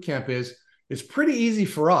Tick Boot Camp is it's pretty easy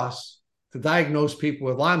for us to diagnose people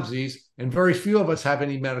with Lyme disease, and very few of us have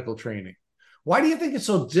any medical training. Why do you think it's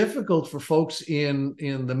so difficult for folks in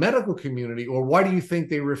the medical community, or why do you think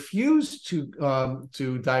they refuse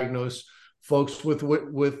to diagnose folks with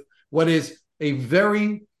what is a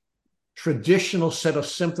very traditional set of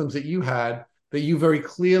symptoms that you had, that you very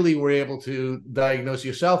clearly were able to diagnose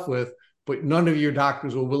yourself with, but none of your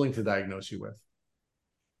doctors were willing to diagnose you with?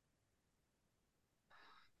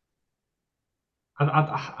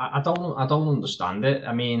 I don't understand it.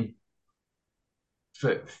 I mean,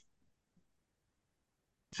 for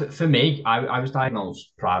for me, I was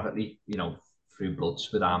diagnosed privately, through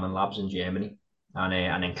bloods with Armin Labs in Germany, and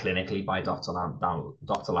then clinically by Dr.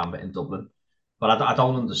 Lambert in Dublin. But I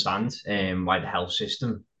don't understand why the health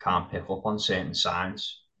system can't pick up on certain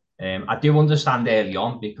signs. I do understand early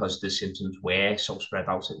on because the symptoms were so spread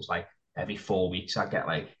out. It was like every 4 weeks I'd get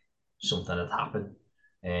like something had happened.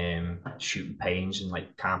 Shooting pains and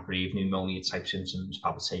like can't breathe, pneumonia type symptoms,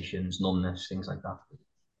 palpitations, numbness, things like that.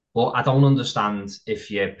 But I don't understand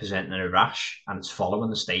if you're presenting a rash and it's following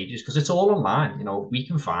the stages, because it's all online. We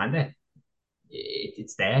can find it.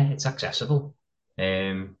 It's there. It's accessible.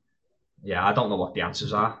 Yeah, I don't know what the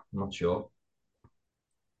answers are. I'm not sure.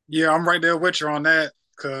 Yeah, I'm right there with you on that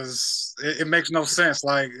because it makes no sense.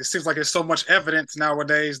 Like it seems like there's so much evidence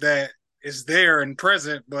nowadays that it's there and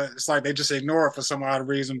present, but it's like they just ignore it for some odd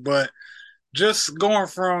reason. But just going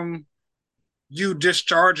from you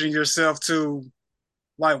discharging yourself to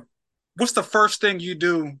like, what's the first thing you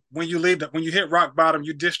do when you leave that when you hit rock bottom,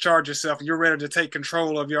 you discharge yourself and you're ready to take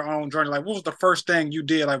control of your own journey? Like, what was the first thing you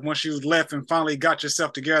did, like once you left and finally got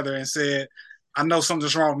yourself together and said, I know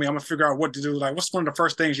something's wrong with me, I'm gonna figure out what to do? Like, what's one of the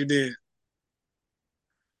first things you did?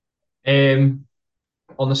 Um,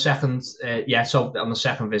 on the second, so on the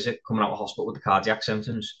second visit, coming out of hospital with the cardiac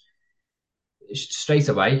symptoms, straight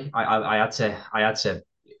away, I had to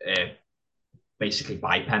basically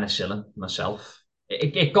buy penicillin myself.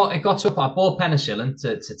 It got to I bought penicillin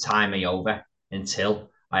to tie me over until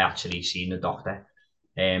I actually seen the doctor.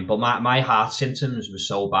 But my heart symptoms were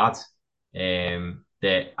so bad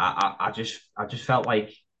that I just felt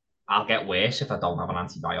like I'll get worse if I don't have an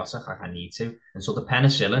antibiotic like I need to. And so the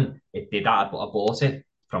penicillin, it did that. I bought it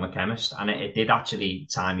from a chemist, and it did actually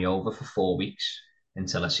tie me over for 4 weeks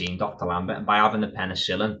until I seen Dr. Lambert. And by having the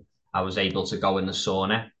penicillin, I was able to go in the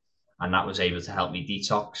sauna, and that was able to help me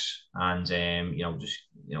detox and just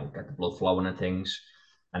get the blood flowing and things.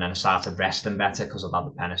 And then I started resting better because I'd had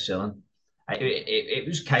the penicillin. It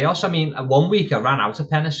was chaos. I mean, 1 week I ran out of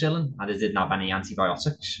penicillin and I didn't have any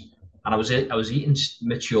antibiotics, and I was eating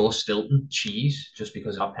mature Stilton cheese just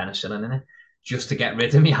because it had penicillin in it, just to get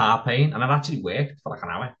rid of my heart pain, and it actually worked for like an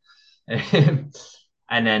hour.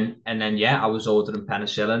 And then yeah, I was ordering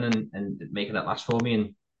penicillin and making it last for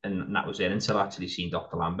me, and that was it until I actually seen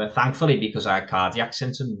Dr. Lambert. Thankfully, because I had cardiac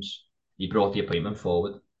symptoms, he brought the appointment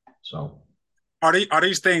forward. So Are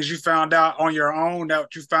these things you found out on your own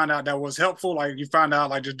that you found out that was helpful? Like you found out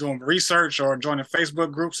like just doing research or joining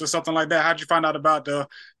Facebook groups or something like that? How'd you find out about the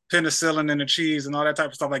penicillin and the cheese and all that type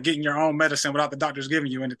of stuff, like getting your own medicine without the doctors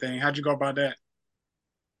giving you anything? How'd you go about that?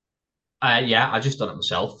 yeah, I just done it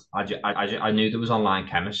myself. I knew there was online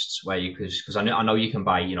chemists where you could, because I know you can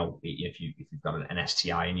buy, if you've got an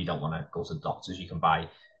STI and you don't want to go to the doctors, you can buy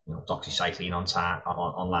doxycycline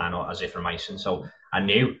online or azithromycin. So I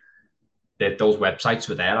knew that those websites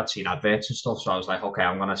were there. I'd seen adverts and stuff, so I was like, okay,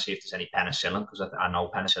 I'm gonna see if there's any penicillin, because I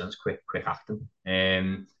know penicillin's quick acting.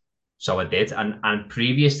 So I did, and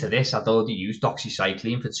previous to this, I'd already used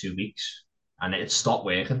doxycycline for 2 weeks, and it stopped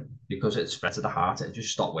working because it spread to the heart. It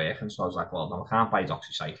just stopped working. So I was like, well, no, I can't buy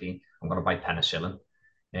doxycycline. I'm gonna buy penicillin.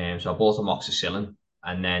 So I bought amoxicillin,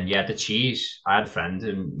 and then yeah, the cheese. I had a friend,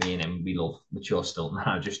 and me and him, we love mature Stilton.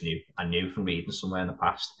 I knew from reading somewhere in the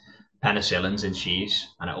past, penicillins and cheese,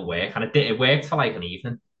 and it'll work. And it worked for like an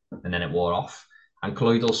evening, and then it wore off. And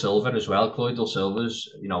colloidal silver as well. Colloidal silver's,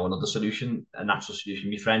 another solution, a natural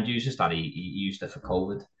solution. My friend uses that. He used it for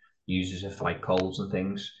COVID. He uses it for like colds and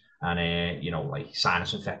things, and like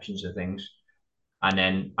sinus infections and things. And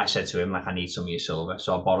then I said to him, like, I need some of your silver.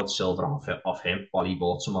 So I borrowed silver off him while he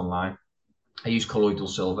bought some online. I used colloidal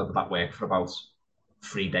silver, but that worked for about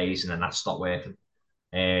 3 days, and then that stopped working.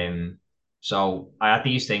 Um, so I had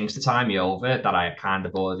these things to tie me over that I kind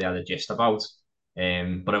of already had a gist about.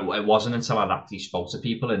 But it wasn't until I actually spoke to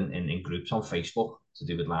people in groups on Facebook to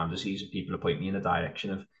do with Lyme disease, and people point me in the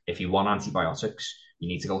direction of, if you want antibiotics, you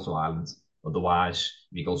need to go to Ireland. Otherwise,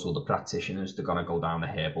 if you go to other practitioners, they're gonna go down the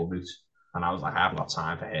herbal route. And I was like, I haven't got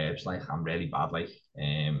time for herbs. Like, I'm really bad. Like,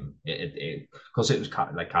 because it was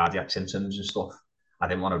like cardiac symptoms and stuff. I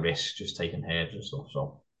didn't want to risk just taking herbs and stuff.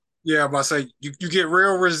 So Yeah, but I say you get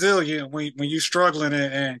real resilient when you struggling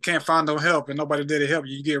and can't find no help and nobody there to help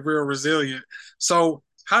you. You get real resilient. So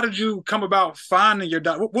how did you come about finding your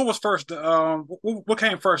doc? What was first? What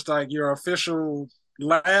came first? Like your official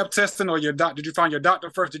lab testing or your doc? Did you find your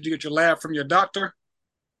doctor first? Did you get your lab from your doctor,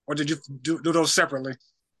 or did you do those separately?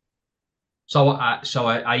 So I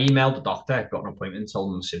emailed the doctor, got an appointment,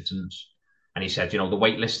 told him the symptoms, and he said, the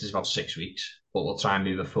wait list is about 6 weeks, but we'll try and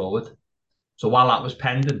move it forward. So while that was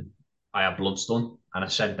pending, I had bloods done, and I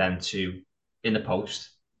sent them in the post.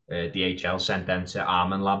 DHL sent them to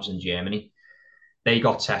Armin Labs in Germany. They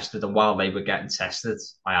got tested, and while they were getting tested,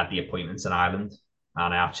 I had the appointment in Ireland,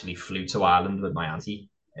 and I actually flew to Ireland with my auntie.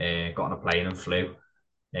 Got on a plane and flew,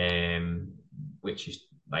 um, which is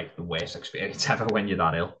like the worst experience ever when you're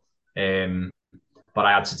that ill. But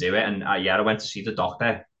I had to do it, and yeah, I went to see the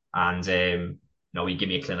doctor, and he gave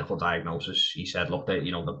me a clinical diagnosis. He said, look,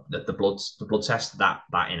 the blood test that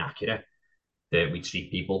inaccurate. That we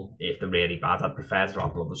treat people if they're really bad. I'd prefer to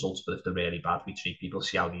have blood results, but if they're really bad, we treat people,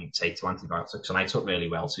 see how they take to antibiotics. And I took really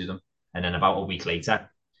well to them. And then about a week later,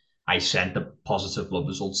 I sent the positive blood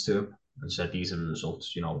results to him and said, these are the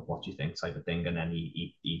results, what do you think, type of thing. And then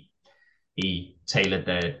he tailored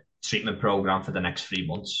the treatment program for the next 3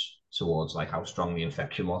 months towards like how strong the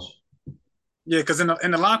infection was. Yeah, because in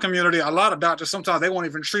the Lyme community, a lot of doctors sometimes they won't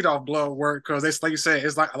even treat off blood work because they, like you say,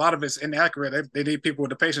 it's like a lot of it's inaccurate. They need people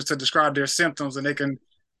with the patients to describe their symptoms, and they can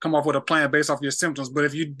come up with a plan based off your symptoms. But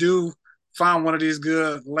if you do find one of these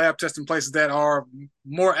good lab testing places that are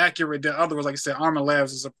more accurate than others, like you said, Armin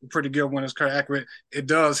Labs is a pretty good one. It's very accurate. It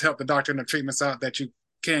does help the doctor in the treatments out that you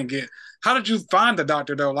can get. How did you find the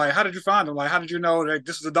doctor though? Like, how did you find him? Like, how did you know that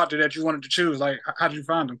this is the doctor that you wanted to choose? Like, how did you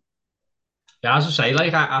find him? Yeah, as I say,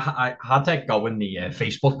 like I had to go in the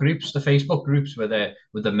Facebook groups. The Facebook groups were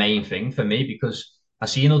the main thing for me because I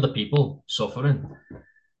seen other people suffering,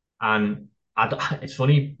 and it's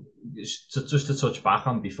funny just to touch back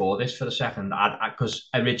on before this for a second. Because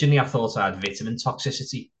originally I thought I had vitamin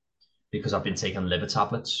toxicity because I've been taking liver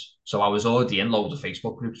tablets. So I was already in loads of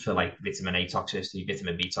Facebook groups for like vitamin A toxicity,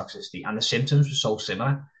 vitamin B toxicity, and the symptoms were so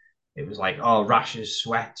similar. It was like, oh, rashes,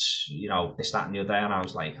 sweats, this, that, and the other. And I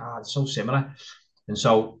was like, it's so similar. And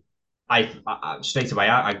so I straight away,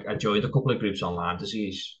 I joined a couple of groups on Lyme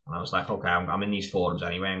disease. And I was like, okay, I'm in these forums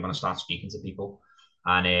anyway. I'm going to start speaking to people.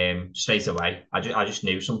 And straight away, I just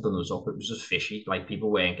knew something was up. It was just fishy. Like people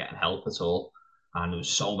weren't getting help at all. And there was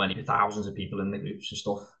so many thousands of people in the groups and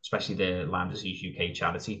stuff, especially the Lyme Disease UK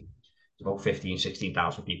charity. There's about 15,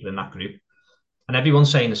 16,000 people in that group. And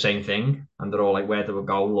everyone's saying the same thing. And they're all like, where do we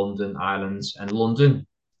go? London, Ireland. And London,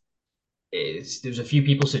 there's a few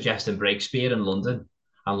people suggesting Breakspear in London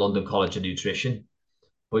and London College of Nutrition.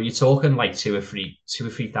 But you're talking like £2,000 or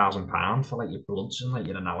 £3,000 for like your bloods and like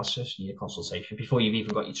your analysis and your consultation before you've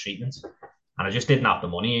even got your treatment. And I just didn't have the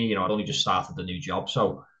money. I'd only just started the new job.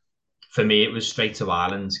 So for me, it was straight to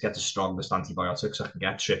Ireland, get the strongest antibiotics I can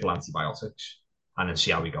get, triple antibiotics, and then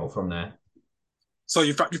see how we go from there. So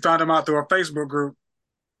you found him out through a Facebook group.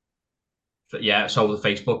 But yeah, so the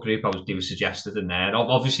Facebook group, they were suggested in there. And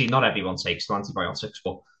obviously, not everyone takes to antibiotics,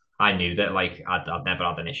 but I knew that like I'd never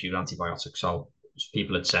had an issue with antibiotics. So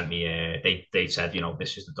people had sent me, they said,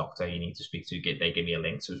 this is the doctor you need to speak to. They gave me a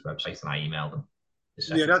link to his website, and I emailed them.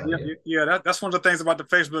 That's one of the things about the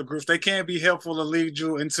Facebook groups. They can be helpful to lead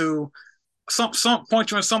you into some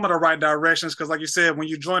point you in some of the right directions. Because, like you said, when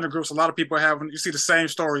you join the groups, a lot of people you see the same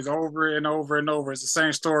stories over and over and over. It's the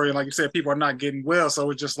same story, and like you said, people are not getting well. So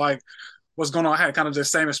it's just like what's going on. I had kind of the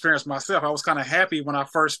same experience myself. I was kind of happy when I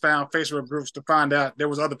first found Facebook groups to find out there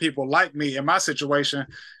was other people like me in my situation.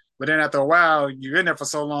 But then after a while, you're in there for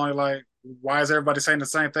so long, you're like, why is everybody saying the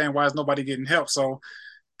same thing? Why is nobody getting help? So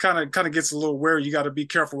kind of gets a little weird. You got to be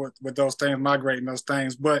careful with those things, migrating those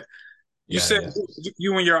things. But you said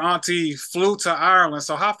you and your auntie flew to Ireland.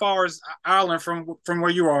 So how far is Ireland from where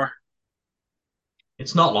you are?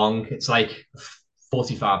 It's not long. It's like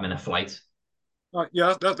 45-minute flight.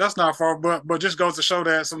 Yeah, that's not far, but just goes to show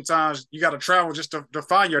that sometimes you got to travel just to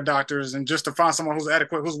find your doctors and just to find someone who's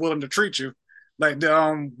adequate, who's willing to treat you. Like,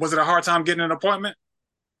 was it a hard time getting an appointment?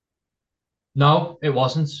 No, it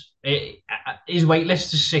wasn't. his wait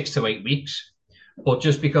list is 6 to 8 weeks, but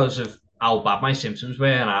just because of how bad my symptoms were,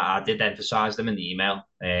 and I did emphasize them in the email.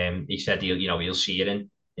 He said he'll see it in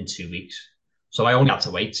 2 weeks. So I only had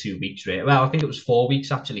to wait 2 weeks. Right? Well, I think it was 4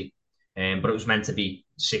 weeks actually, but it was meant to be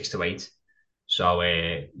 6 to 8. So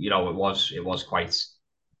it was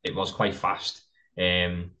quite fast.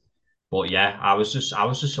 Um, but yeah, I was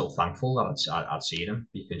just so thankful that I'd seen him,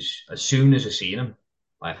 because as soon as I seen him,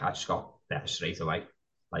 like I just got better straight away.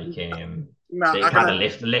 Like Now they I can kind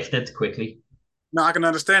of lifted quickly. now I can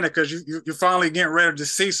understand it because you're finally getting ready to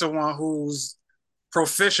see someone who's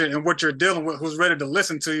proficient in what you're dealing with, who's ready to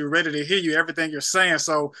listen to you, ready to hear you, everything you're saying.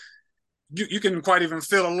 So you can quite even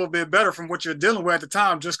feel a little bit better from what you're dealing with at the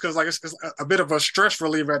time, just because like it's a bit of a stress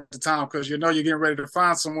reliever at the time because you know you're getting ready to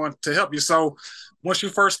find someone to help you. So once you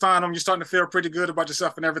first find them, you're starting to feel pretty good about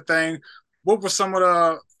yourself and everything. What were some of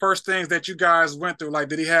the first things that you guys went through? Like,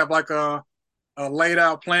 did he have like a laid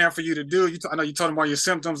out plan for you to do? I know you told him all your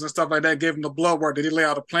symptoms and stuff like that, gave him the blood work. Did he lay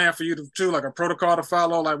out a plan for you to do, like a protocol to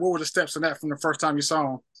follow? Like, what were the steps in that from the first time you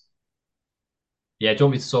saw him? Yeah, do you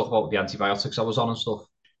want me to talk about the antibiotics I was on and stuff?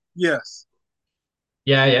 Yes.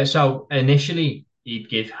 Yeah, yeah. So initially, he'd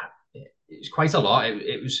give it's quite a lot.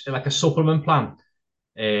 It was like a supplement plan.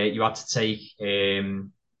 You had to take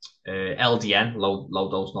LDN, low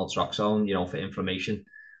dose naltrexone, for inflammation.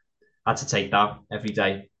 I had to take that every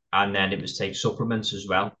day, and then it was take supplements as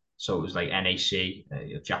well. So it was like NAC,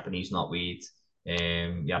 Japanese knotweed.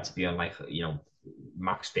 You had to be on like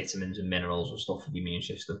max vitamins and minerals and stuff for the immune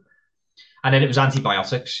system. And then it was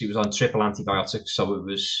antibiotics. He was on triple antibiotics, so it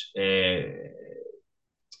was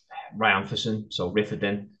rifampicin, so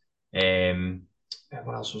Rifidin.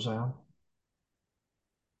 What else was I on?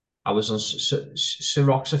 I was on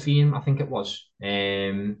Siroxaphene, I think it was.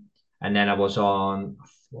 And then I was on,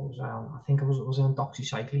 what was I on? I think I was on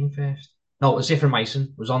doxycycline first. No, azithromycin.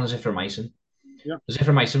 I was on azithromycin. Yep.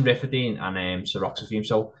 Azithromycin, Rifidine, and Siroxaphene.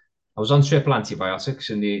 So I was on triple antibiotics,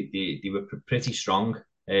 and they were pretty strong.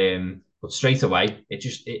 But straight away, it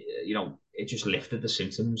just lifted the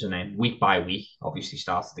symptoms, and then week by week, obviously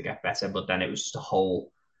started to get better. But then it was just a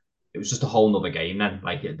whole nother game then.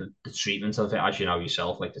 Like the treatment of it, as you know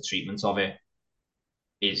yourself, like the treatment of it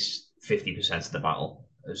is 50% of the battle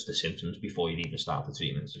as the symptoms before you even start the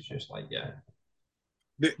treatments. It's just like, yeah.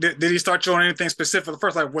 Did he start you on anything specific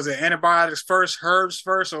first? Like, was it antibiotics first, herbs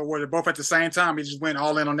first, or were they both at the same time? He just went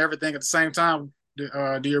all in on everything at the same time.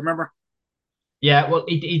 Do you remember? Yeah, well,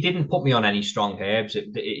 he didn't put me on any strong herbs.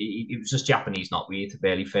 It was just Japanese knotweed,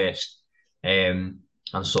 really, first, and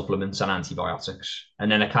supplements and antibiotics.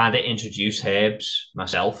 And then I kind of introduced herbs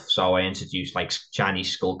myself. So I introduced like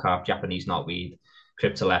Chinese skullcap, Japanese knotweed,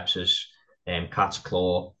 cryptolepsis, cat's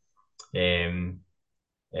claw, NAC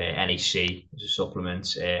as a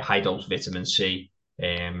supplement, high dose vitamin C.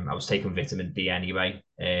 I was taking vitamin D anyway.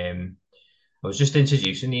 I was just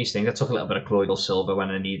introducing these things. I took a little bit of colloidal silver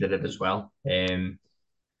when I needed it as well.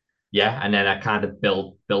 Yeah, and then I kind of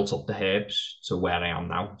built up the herbs to where I am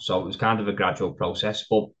now. So it was kind of a gradual process.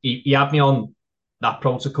 But he had me on that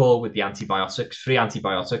protocol with the antibiotics, 3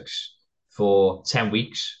 antibiotics for 10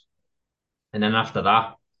 weeks. And then after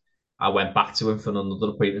that, I went back to him for another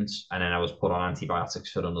appointment, and then I was put on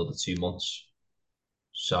antibiotics for another 2 months.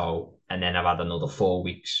 So, and then I've had another 4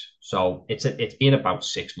 weeks. So it's been about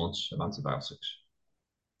 6 months of antibiotics.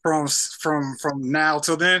 From now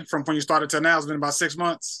till then, from when you started till now, it's been about 6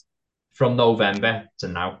 months. From November to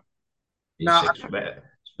now, these Now, 6.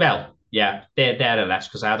 Well, yeah, there or less,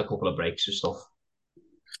 because I had a couple of breaks and stuff.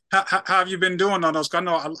 how have you been doing on those? 'Cause I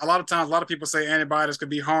know a lot of times, a lot of people say antibiotics could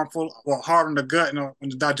be harmful or hard on the gut and on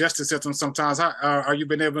the digestive system sometimes. Are you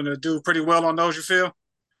been able to do pretty well on those, you feel?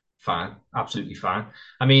 Fine, absolutely fine.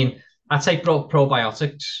 I mean, I take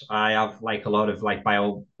probiotics. I have like a lot of like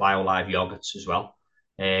bio live yogurts as well.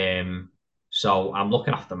 Um, so I'm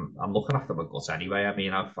looking after my gut anyway. I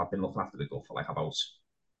mean, I've been looking after my gut for like about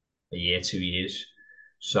a year, 2 years.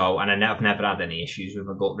 So, and I've never had any issues with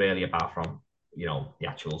my gut really, apart from the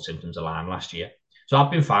actual symptoms of Lyme last year. So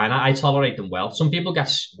I've been fine. I tolerate them well. Some people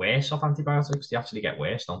get worse off antibiotics. They actually get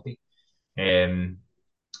worse, don't they? Um,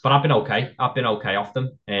 but I've been okay. I've been okay off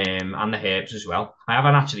them, and the herbs as well. I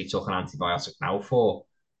haven't actually took an antibiotic now for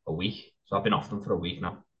a week, so I've been off them for a week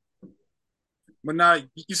now. But now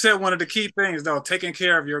you said one of the key things though, taking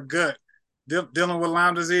care of your gut, dealing with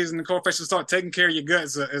Lyme disease and the co-infection, start taking care of your gut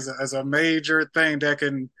is a major thing that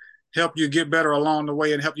can help you get better along the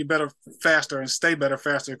way and help you better faster and stay better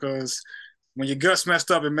faster. Because when your gut's messed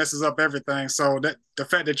up, it messes up everything. So that the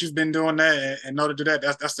fact that you've been doing that and know to do that,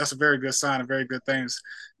 that's a very good sign and very good things.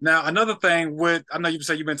 Now, another thing with I know you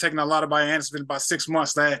say you've been taking a lot of bioantigens, it's been about 6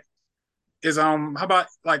 months that is how about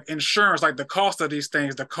like insurance, like the cost of these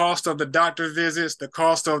things, the cost of the doctor visits, the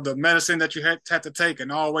cost of the medicine that you have to take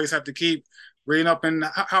and always have to keep reading up, and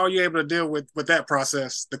how are you able to deal with that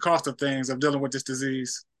process, the cost of things of dealing with this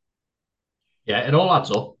disease? Yeah, it all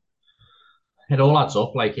adds up. It all adds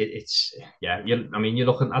up. Like it's yeah. I mean, you're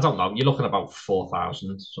looking. I don't know. You're looking about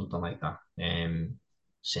 4,000, something like that.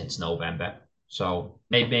 Since November. So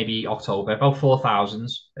maybe October, about 4,000.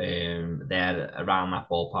 There around that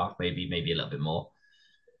ballpark. Maybe a little bit more.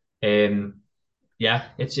 Um, yeah,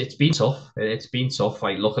 it's been tough. It's been tough.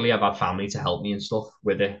 Like luckily, I've had family to help me and stuff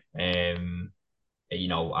with it. I'm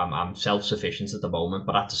self sufficient at the moment,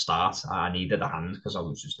 but at the start, I needed a hand because I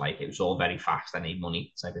was just like it was all very fast. I need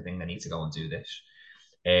money type of thing. I need to go and do this.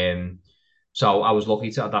 Um, so I was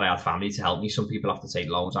lucky that I had family to help me. Some people have to take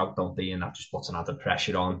loans out, don't they? And that just puts another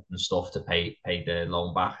pressure on and stuff to pay the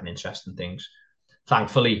loan back and interest and things.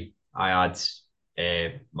 Thankfully, I had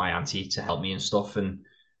my auntie to help me and stuff, and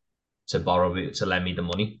to borrow it to lend me the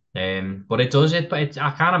money. But it does it, but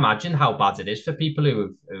I can't imagine how bad it is for people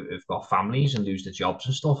who've got families and lose their jobs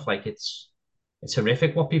and stuff. Like it's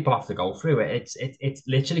horrific what people have to go through. It's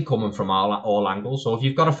literally coming from all angles. So if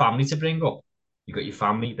you've got a family to bring up, you've got your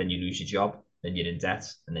family, then you lose your job, then you're in debt,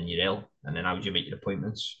 and then you're ill, and then how do you make your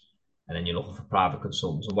appointments? And then you're looking for private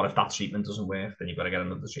consultants. And what if that treatment doesn't work? Then you've got to get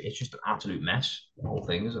another treatment. It's just an absolute mess. The whole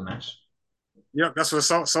thing is a mess. Yep, that's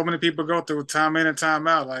what so many people go through, time in and time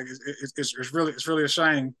out. Like it's really a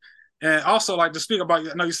shame. And also, like to speak about,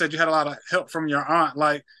 I know you said you had a lot of help from your aunt.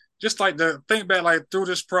 Like just like to think back, like through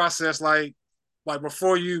this process, like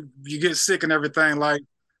before you get sick and everything. Like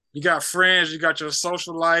you got friends, you got your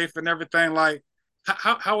social life and everything. Like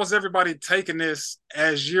how was everybody taking this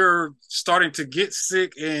as you're starting to get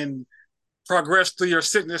sick and progress through your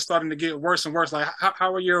sickness, starting to get worse and worse? Like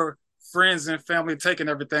how are your friends and family taking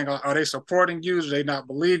everything? Are they supporting you? Do they not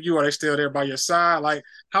believe you? Are they still there by your side? Like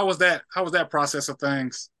how was that? How was that process of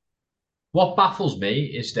things? What baffles me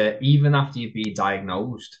is that even after you've been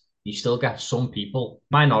diagnosed, you still get some people,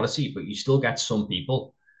 minority, but you still get some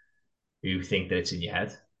people who think that it's in your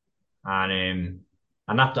head,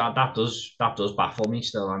 and that does baffle me.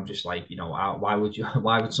 Still, I'm just like, why would you?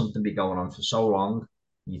 Why would something be going on for so long?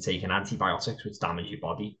 You're taking antibiotics which damage your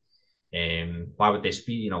body. Why would this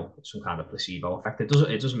be, some kind of placebo effect? It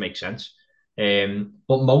doesn't make sense.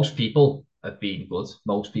 But most people have been good.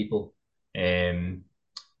 Most people, um,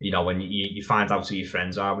 when you find out who your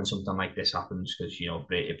friends are when something like this happens, because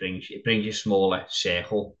it brings your smaller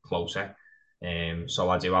circle closer. So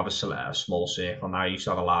I do have a small circle now. I used to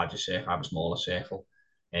have a larger circle. I have a smaller circle.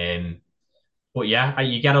 Um, but yeah,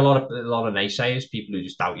 you get a lot of naysayers, people who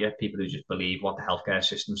just doubt you, people who just believe what the healthcare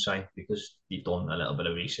systems say because you've done a little bit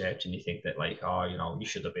of research and you think that like, oh, you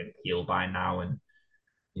should have been healed by now, and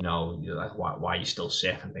you're like, why are you still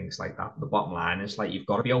sick and things like that. But the bottom line is like you've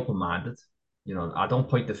got to be open minded. I don't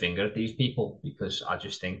point the finger at these people because I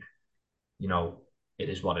just think you know, it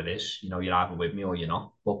is what it is. You're either with me or you're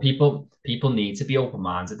not. But people need to be open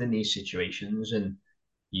minded in these situations, and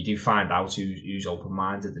you do find out who's open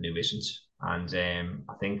minded and who isn't. And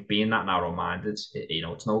I think being that narrow minded,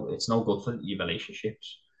 it's no good for your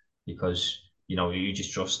relationships because you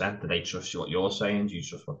just trust them. Do they trust what you're saying? Do you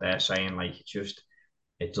trust what they're saying? Like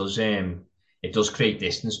it does it does create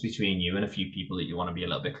distance between you and a few people that you want to be a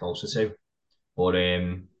little bit closer to. But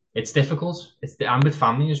it's difficult. And with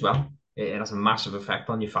family as well. It has a massive effect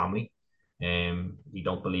on your family. You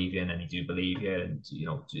don't believe you, and then they do believe you, and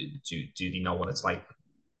do they know what it's like,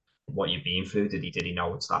 what you've been through? Did he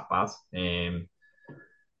know it's that bad?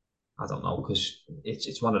 I don't know because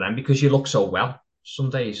it's one of them because you look so well some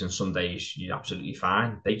days, and some days you're absolutely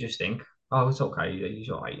fine. They just think, oh, it's okay, he's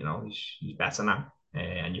all right, he's better now,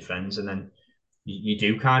 and your friends, and then you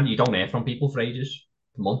don't hear from people for ages,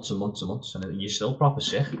 months and months and months, and you're still proper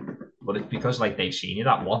sick. But it's because like they've seen you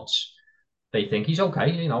that once, they think he's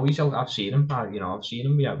okay. He's okay. I've seen him. I've seen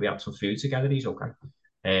him. We had some food together. He's okay.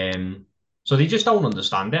 So they just don't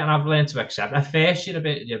understand it, and I've learned to accept. At first, you're a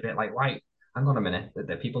bit like, right, hang on a minute.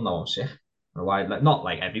 That people know I'm sick. Or why? Like, not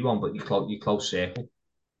like everyone, but your close circle.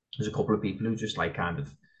 There's a couple of people who just like kind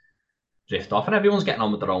of drift off, and everyone's getting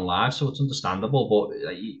on with their own lives, so it's understandable.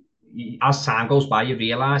 But as time goes by, you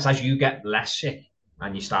realise as you get less sick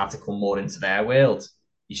and you start to come more into their world,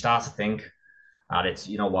 you start to think, and it's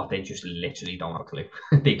what they just literally don't have a clue.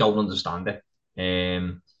 They don't understand it,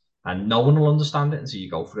 and no one will understand it until you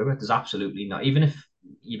go through it. There's absolutely not. Even if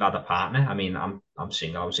you've had a partner, I mean, I'm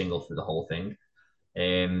single. I was single through the whole thing.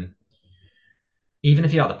 Um, Even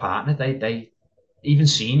if you had a partner, they even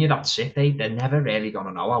seeing you that sick, they're never really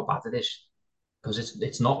gonna know how bad it is. because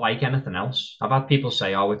it's not like anything else. I've had people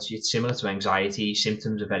say, "Oh, it's similar to anxiety.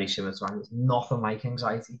 Symptoms are very similar to anxiety." It's nothing like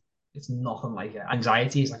anxiety. It's nothing like it.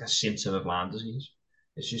 Anxiety is like a symptom of Lyme disease.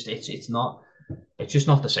 It's just not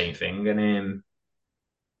the same thing. And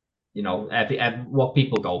what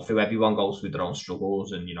people go through, everyone goes through their own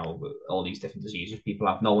struggles, and all these different diseases people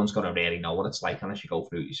have. No one's gonna really know what it's like unless you go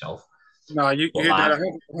through it yourself. No, you But hit that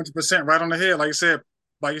Lyme, 100% right on the head. Like you said,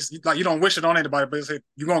 like you don't wish it on anybody, but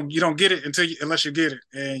you don't get it unless you get it,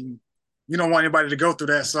 and you don't want anybody to go through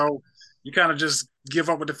that. So you kind of just give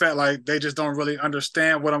up with the fact like they just don't really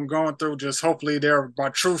understand what I'm going through. Just hopefully they're my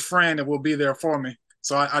true friend and will be there for me.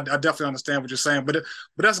 So I definitely understand what you're saying, but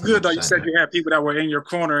that's good though. You 100%, said yeah. you had people that were in your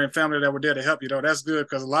corner and family that were there to help you though. That's good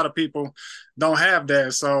because a lot of people don't have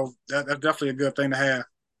that. So that's definitely a good thing to have.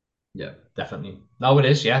 Yeah, definitely. No, it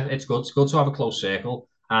is. Yeah, it's good. It's good to have a close circle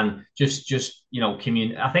and just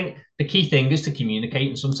communicate. I think the key thing is to communicate.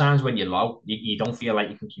 And sometimes when you're low, you don't feel like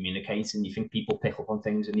you can communicate, and you think people pick up on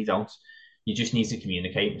things, and you don't. You just need to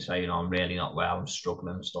communicate and say, I'm really not well. I'm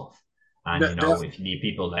struggling and stuff. And That, if you need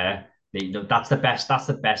people there, that's the best. That's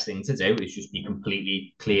the best thing to do. Is just be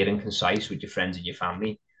completely clear and concise with your friends and your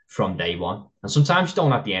family from day one. And sometimes you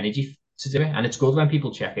don't have the energy to do it, and it's good when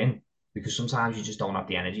people check in because sometimes you just don't have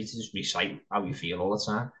the energy to just recite how you feel all the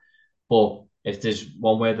time. But if there's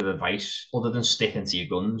one word of advice, other than sticking to your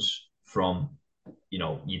guns from,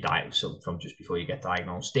 you diet, so from just before you get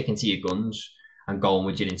diagnosed, sticking to your guns and going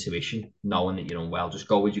with your intuition, knowing that you're unwell, just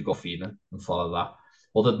go with your gut feeling and follow that.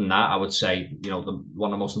 Other than that, I would say,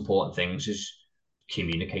 one of the most important things is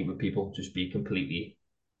communicate with people, just be completely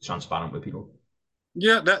transparent with people.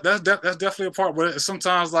 Yeah, that's definitely a part. But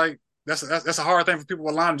sometimes like that's a hard thing for people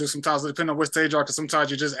with Lyme to do. Sometimes depending on what stage you are, because sometimes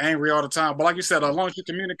you're just angry all the time. But like you said, as long as you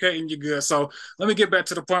communicate and you're good. So let me get back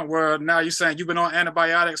to the point where now you're saying you've been on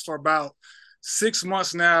antibiotics for about 6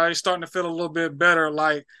 months now. You're starting to feel a little bit better.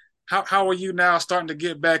 Like how are you now starting to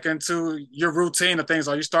get back into your routine of things?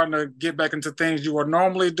 Are you starting to get back into things you were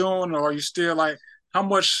normally doing, or are you still like how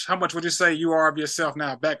much would you say you are of yourself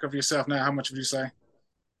now, back of yourself now? How much would you say?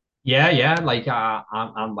 Yeah, yeah. Like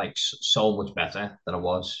I'm like so much better than I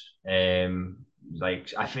was.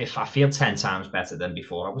 Like I feel 10 times better than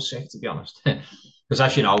before I was sick, to be honest. Because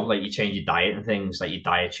as you know, like you change your diet and things, like your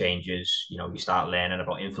diet changes. You start learning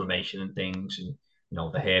about inflammation and things, and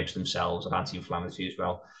the herbs themselves are anti-inflammatory as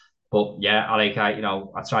well. But yeah, I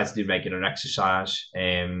try to do regular exercise.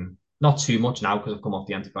 Not too much now because I've come off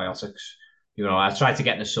the antibiotics. I try to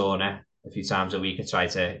get in the sauna a few times a week. I try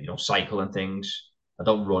to cycle and things. I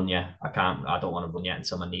don't run yet. I don't want to run yet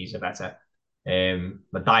until my knees are better.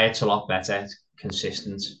 My diet's a lot better. It's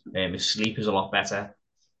consistent. My sleep is a lot better.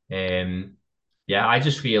 Um, yeah, I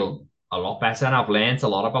just feel a lot better, and I've learned a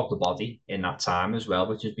lot about the body in that time as well,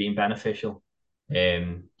 which has been beneficial.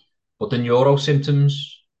 Um, but the neuro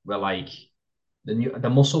symptoms were like the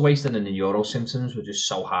muscle wasting and the neuro symptoms were just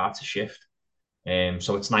so hard to shift.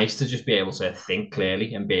 So it's nice to just be able to think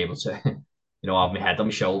clearly and be able to, have my head on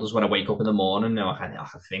my shoulders when I wake up in the morning. I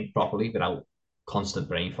can think properly without constant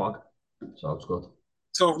brain fog. So it's good.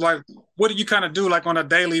 So, like, what do you kind of do, like, on a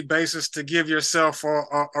daily basis to give yourself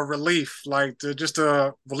a relief, like, just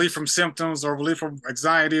a relief from symptoms or relief from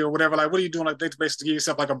anxiety or whatever? Like, what are you doing on a daily basis to give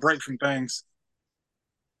yourself like a break from things?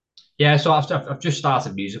 Yeah, so I've just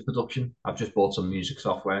started music production. I've just bought some music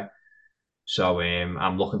software. So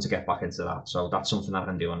I'm looking to get back into that. So that's something I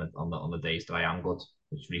can do on the days that I am good.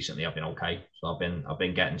 Which recently I've been okay. So I've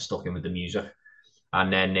been getting stuck in with the music,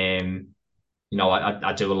 and then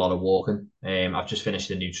I do a lot of walking. I've just finished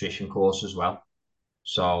a nutrition course as well.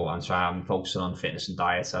 So I'm focusing on fitness and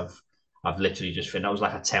diet. I've literally just finished. That was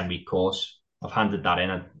like a 10-week course. I've handed that in.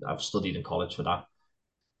 I've studied in college for that.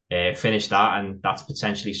 Finished that, and that's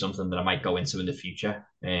potentially something that I might go into in the future.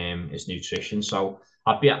 Is nutrition. So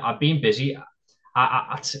I've been busy.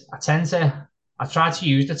 I tend to I try to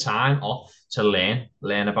use the time off to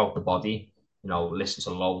learn about the body. Listen to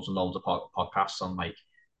loads and loads of podcasts on like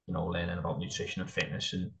learning about nutrition and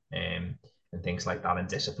fitness and things like that and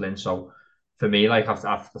discipline. So for me, like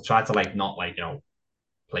I've tried to like not like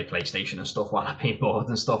play PlayStation and stuff while I've been bored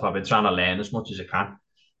and stuff. I've been trying to learn as much as I can.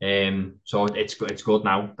 So it's good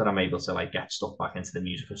now that I'm able to like get stuff back into the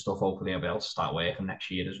music and stuff. Hopefully, I'll be able to start working next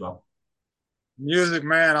year as well. Music,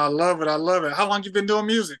 man, I love it. I love it. How long you been doing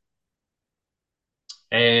music?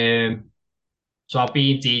 Um, so I've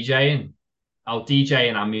been DJing. I'll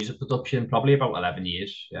DJ and music production probably about 11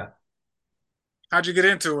 years. Yeah. How'd you get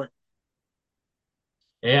into it?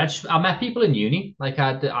 Yeah, I met people in uni. Like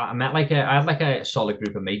I met I had like a solid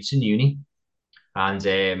group of mates in uni, and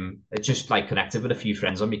I just like connected with a few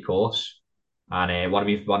friends on my course. And one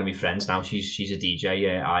of my friends now, she's a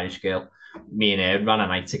DJ, Irish girl. me and her ran a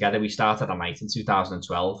night together. We started a night in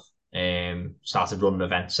 2012. Started running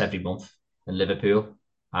events every month in Liverpool,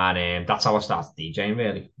 and that's how I started DJing.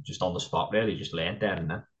 Really, just on the spot. Really, just learned there and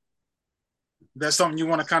then. That's something you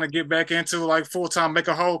want to kind of get back into, like full time, make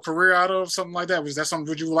a whole career out of, something like that. Was that something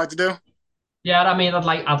that you would like to do? Yeah, I mean,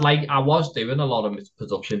 I was doing a lot of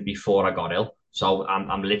production before I got ill, so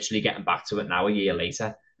I'm literally getting back to it now a year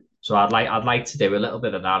later. So I'd like to do a little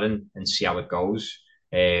bit of that and see how it goes.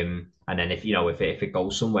 And then if you know if it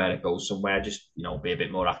goes somewhere, it goes somewhere. Just be a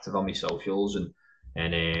bit more active on my socials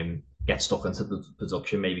and get stuck into the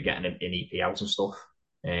production, maybe getting an EP out and stuff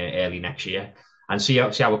early next year, and see how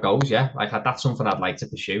it goes. Yeah, like that's something I'd like to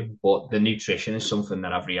pursue. But the nutrition is something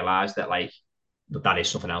that I've realised that like but that is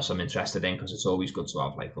something else I'm interested in because it's always good to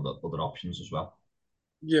have like other options as well.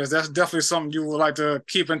 Yes, that's definitely something you would like to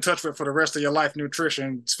keep in touch with for the rest of your life,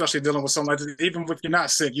 nutrition, especially dealing with something like this. Even if you're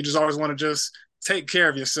not sick, you just always want to just take care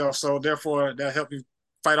of yourself. So therefore that help you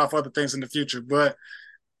fight off other things in the future. But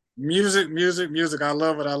music, music, music. I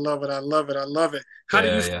love it. I love it. I love it. I love it. Yeah,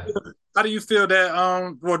 yeah. How do you feel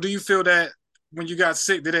that well, do you feel that when you got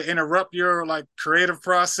sick, did it interrupt your like creative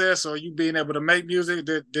process or you being able to make music?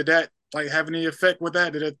 Did that like have any effect with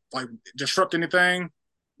that? Did it like disrupt anything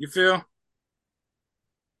you feel?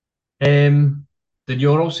 Um, the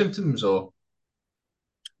neuro symptoms, or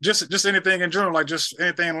Just anything in general, like just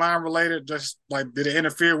anything Lyme related, just like did it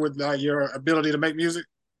interfere with like your ability to make music?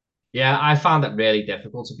 yeah, I found it really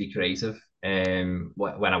difficult to be creative.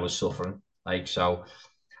 When I was suffering, like so,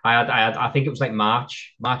 I think it was like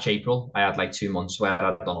March, April. I had like 2 months where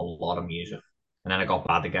I'd done a lot of music, and then I got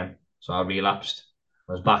bad again. So I relapsed.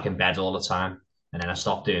 I was back in bed all the time, and then I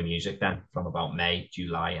stopped doing music then from about May,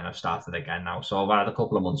 July, and I've started again now. So I've had a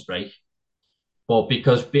couple of months break. But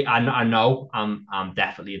because I know I'm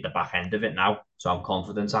definitely at the back end of it now, so I'm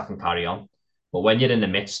confident I can carry on. But when you're in the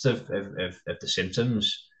midst of the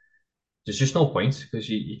symptoms, there's just no point because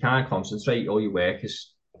you can't concentrate. All your work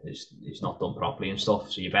is not done properly and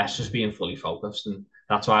stuff. So you're best just being fully focused, and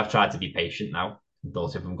that's why I've tried to be patient now. And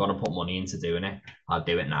thought if I'm going to put money into doing it, I'll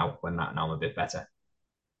do it now when now I'm a bit better.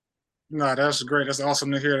 No, that's great. That's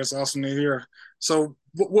awesome to hear. That's awesome to hear. So,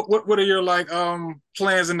 what are your like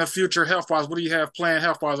plans in the future health wise? What do you have planned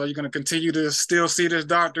health wise? Are you going to continue to still see this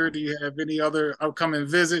doctor? Do you have any other upcoming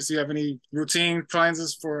visits? Do you have any routine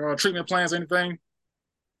plans for treatment plans? Anything?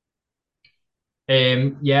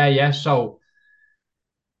 Yeah, yeah. So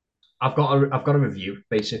I've got a review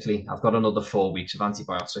basically. I've got another 4 weeks of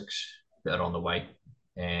antibiotics that are on the way.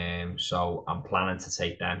 So I'm planning to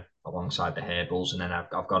take them alongside the herbals, and then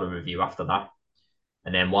I've got a review after that.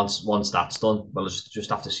 And then once that's done, well, just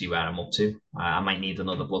have to see where I'm up to. I might need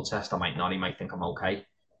another blood test. I might not. He might think I'm okay.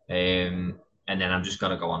 And then I'm just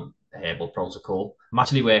gonna go on the herbal protocol. I'm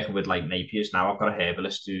actually working with like Napier's now. I've got a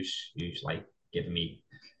herbalist who's like giving me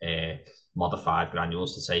uh, modified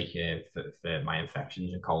granules to take for my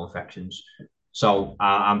infections and co-infections. So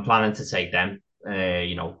I'm planning to take them.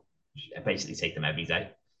 Basically take them every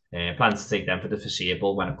day. Plan to take them for the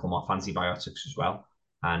foreseeable when I come off antibiotics as well,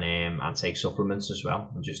 and take supplements as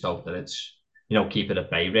well, and just hope that it's keep it at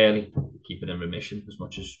bay really, keep it in remission as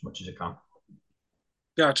much as it can.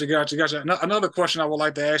 Gotcha, gotcha, gotcha. Another question I would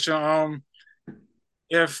like to ask you: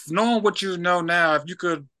 if knowing what you know now, if you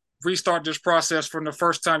could restart this process from the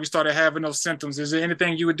first time you started having those symptoms, is there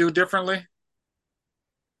anything you would do differently?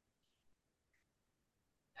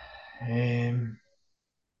 Um,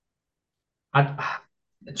 I,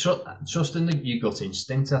 trusting your gut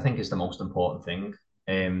instinct, I think, is the most important thing.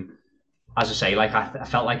 As I say, like I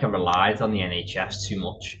felt like I relied on the NHS too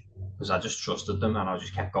much because I just trusted them and I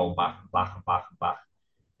just kept going back and back and back and back.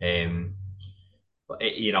 Um, but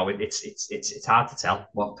it's hard to tell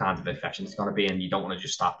what kind of infection it's going to be, and you don't want to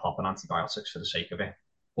just start popping antibiotics for the sake of it.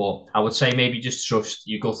 But I would say maybe just trust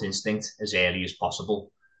your gut instinct as early as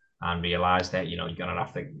possible, and realize that you're going to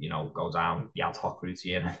have to go down the ad hoc route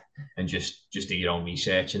here and just do your own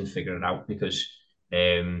research and figure it out because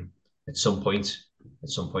um, at some point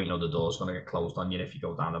the door's going to get closed on you if you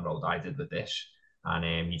go down the road I did with this,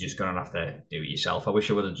 and you're just going to have to do it yourself. I wish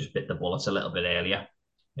I would have just bit the bullet a little bit earlier,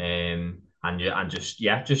 and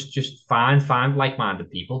just find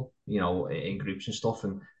like-minded people, in groups and stuff,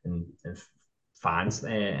 and find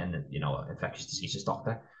infectious diseases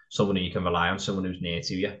doctor, someone who you can rely on, someone who's near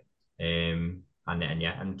to you,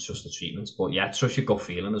 and trust the treatments. But yeah, trust your gut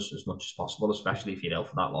feeling as much as possible, especially if you're ill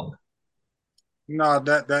for that long. No,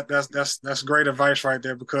 that's great advice right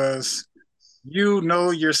there because you know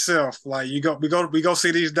yourself. Like we go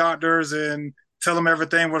see these doctors and tell them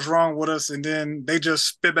everything was wrong with us, and then they just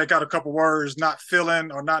spit back out a couple words, not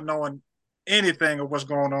feeling or not knowing anything of what's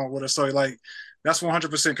going on with us. So like That's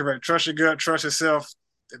 100% correct. Trust your gut, trust yourself.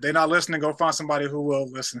 If they're not listening, go find somebody who will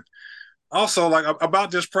listen. Also, like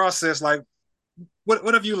about this process, like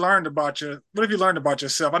what have you learned about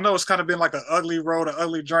yourself? I know it's kind of been like an ugly road, an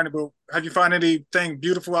ugly journey, but have you found anything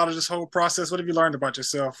beautiful out of this whole process? What have you learned about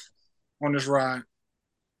yourself on this ride?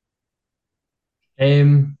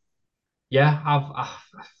 Um, yeah,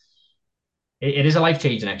 it is a life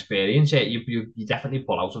changing experience. You definitely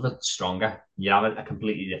pull out of it stronger. You have a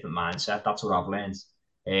completely different mindset. That's what I've learned.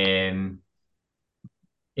 Um,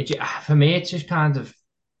 for me, it's just kind of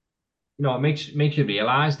it makes you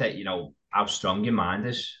realize that how strong your mind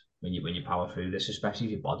is when you power through this, especially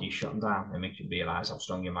if your body's shutting down. It makes you realize how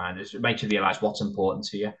strong your mind is. It makes you realize what's important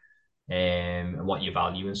to you, and what you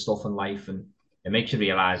value and stuff in life, and it makes you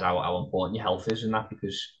realize how important your health is in that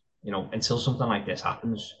because until something like this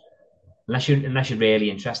happens, unless you're really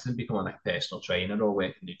interested in becoming like a personal trainer or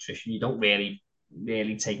working nutrition, you don't really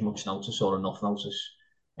take much notice or enough notice.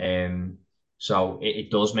 Um, so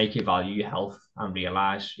it does make you value your health and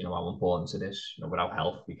realize how important it is. Without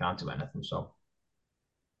health, we can't do anything. So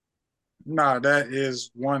Nah, that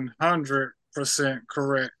is 100%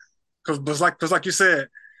 correct. Cause like you said,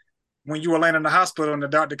 when you were laying in the hospital and the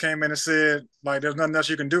doctor came in and said, like, there's nothing else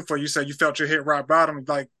you can do for you, you said you felt your hit rock bottom,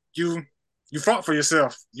 like you fought for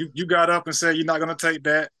yourself. You got up and said you're not gonna take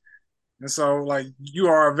that. And so like you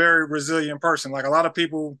are a very resilient person. Like a lot of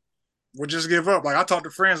people would just give up. Like I talk to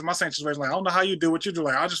friends in my same situation, like, I don't know how you do what you do.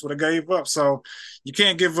 Like I just would have gave up. So you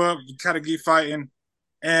can't give up. You gotta keep fighting.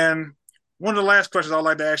 And one of the last questions I'd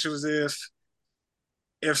like to ask you is this: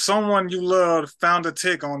 if someone you love found a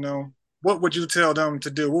tick on them, what would you tell them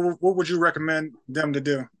to do? What would you recommend them to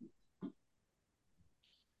do?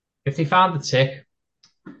 if they found the tick,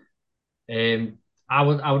 I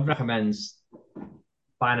would recommend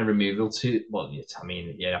buying a removal tool. Well, I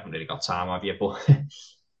mean, you haven't really got time, have you? But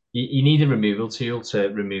you need a removal tool to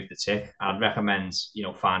remove the tick. I'd recommend,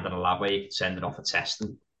 finding a lab where you can send it off for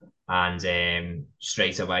testing, and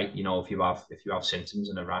straight away, if you have symptoms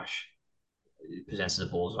and a rash it presents as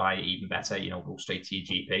a bullseye, even better, go straight to your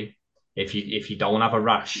GP. If you don't have a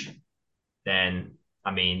rash, then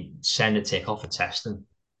I mean, send a tick off for testing,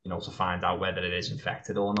 to find out whether it is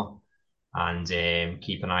infected or not, and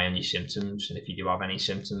keep an eye on your symptoms. And if you do have any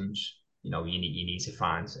symptoms, you need to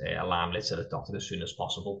find a Lyme litter doctor as soon as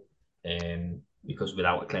possible, because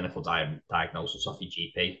without a clinical diagnosis of your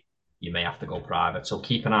GP, you may have to go private. So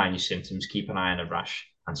keep an eye on your symptoms, keep an eye on a rash,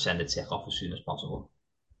 and send a tick off as soon as possible.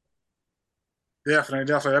 Definitely,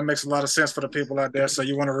 definitely. That makes a lot of sense for the people out there. So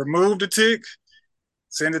you want to remove the tick,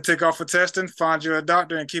 send the tick off for testing, find you a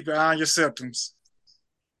doctor, and keep an eye on your symptoms.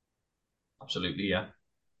 Absolutely, yeah.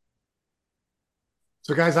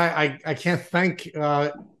 So, guys, I can't thank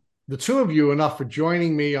the two of you enough for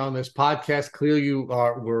joining me on this podcast. Clearly, you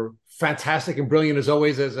were fantastic and brilliant as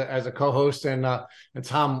always as a co-host. And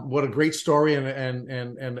Tom, what a great story and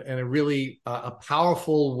a really a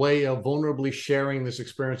powerful way of vulnerably sharing this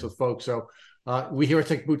experience with folks. So we here at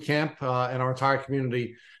Tick Boot Camp and our entire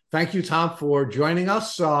community, thank you, Tom, for joining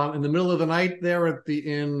us in the middle of the night there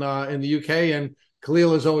in the UK. And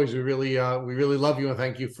Khalil, as always, we really love you and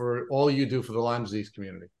thank you for all you do for the Lyme disease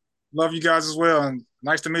community. Love you guys as well. And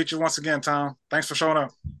nice to meet you once again, Tom. Thanks for showing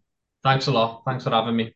up. Thanks a lot. Thanks for having me.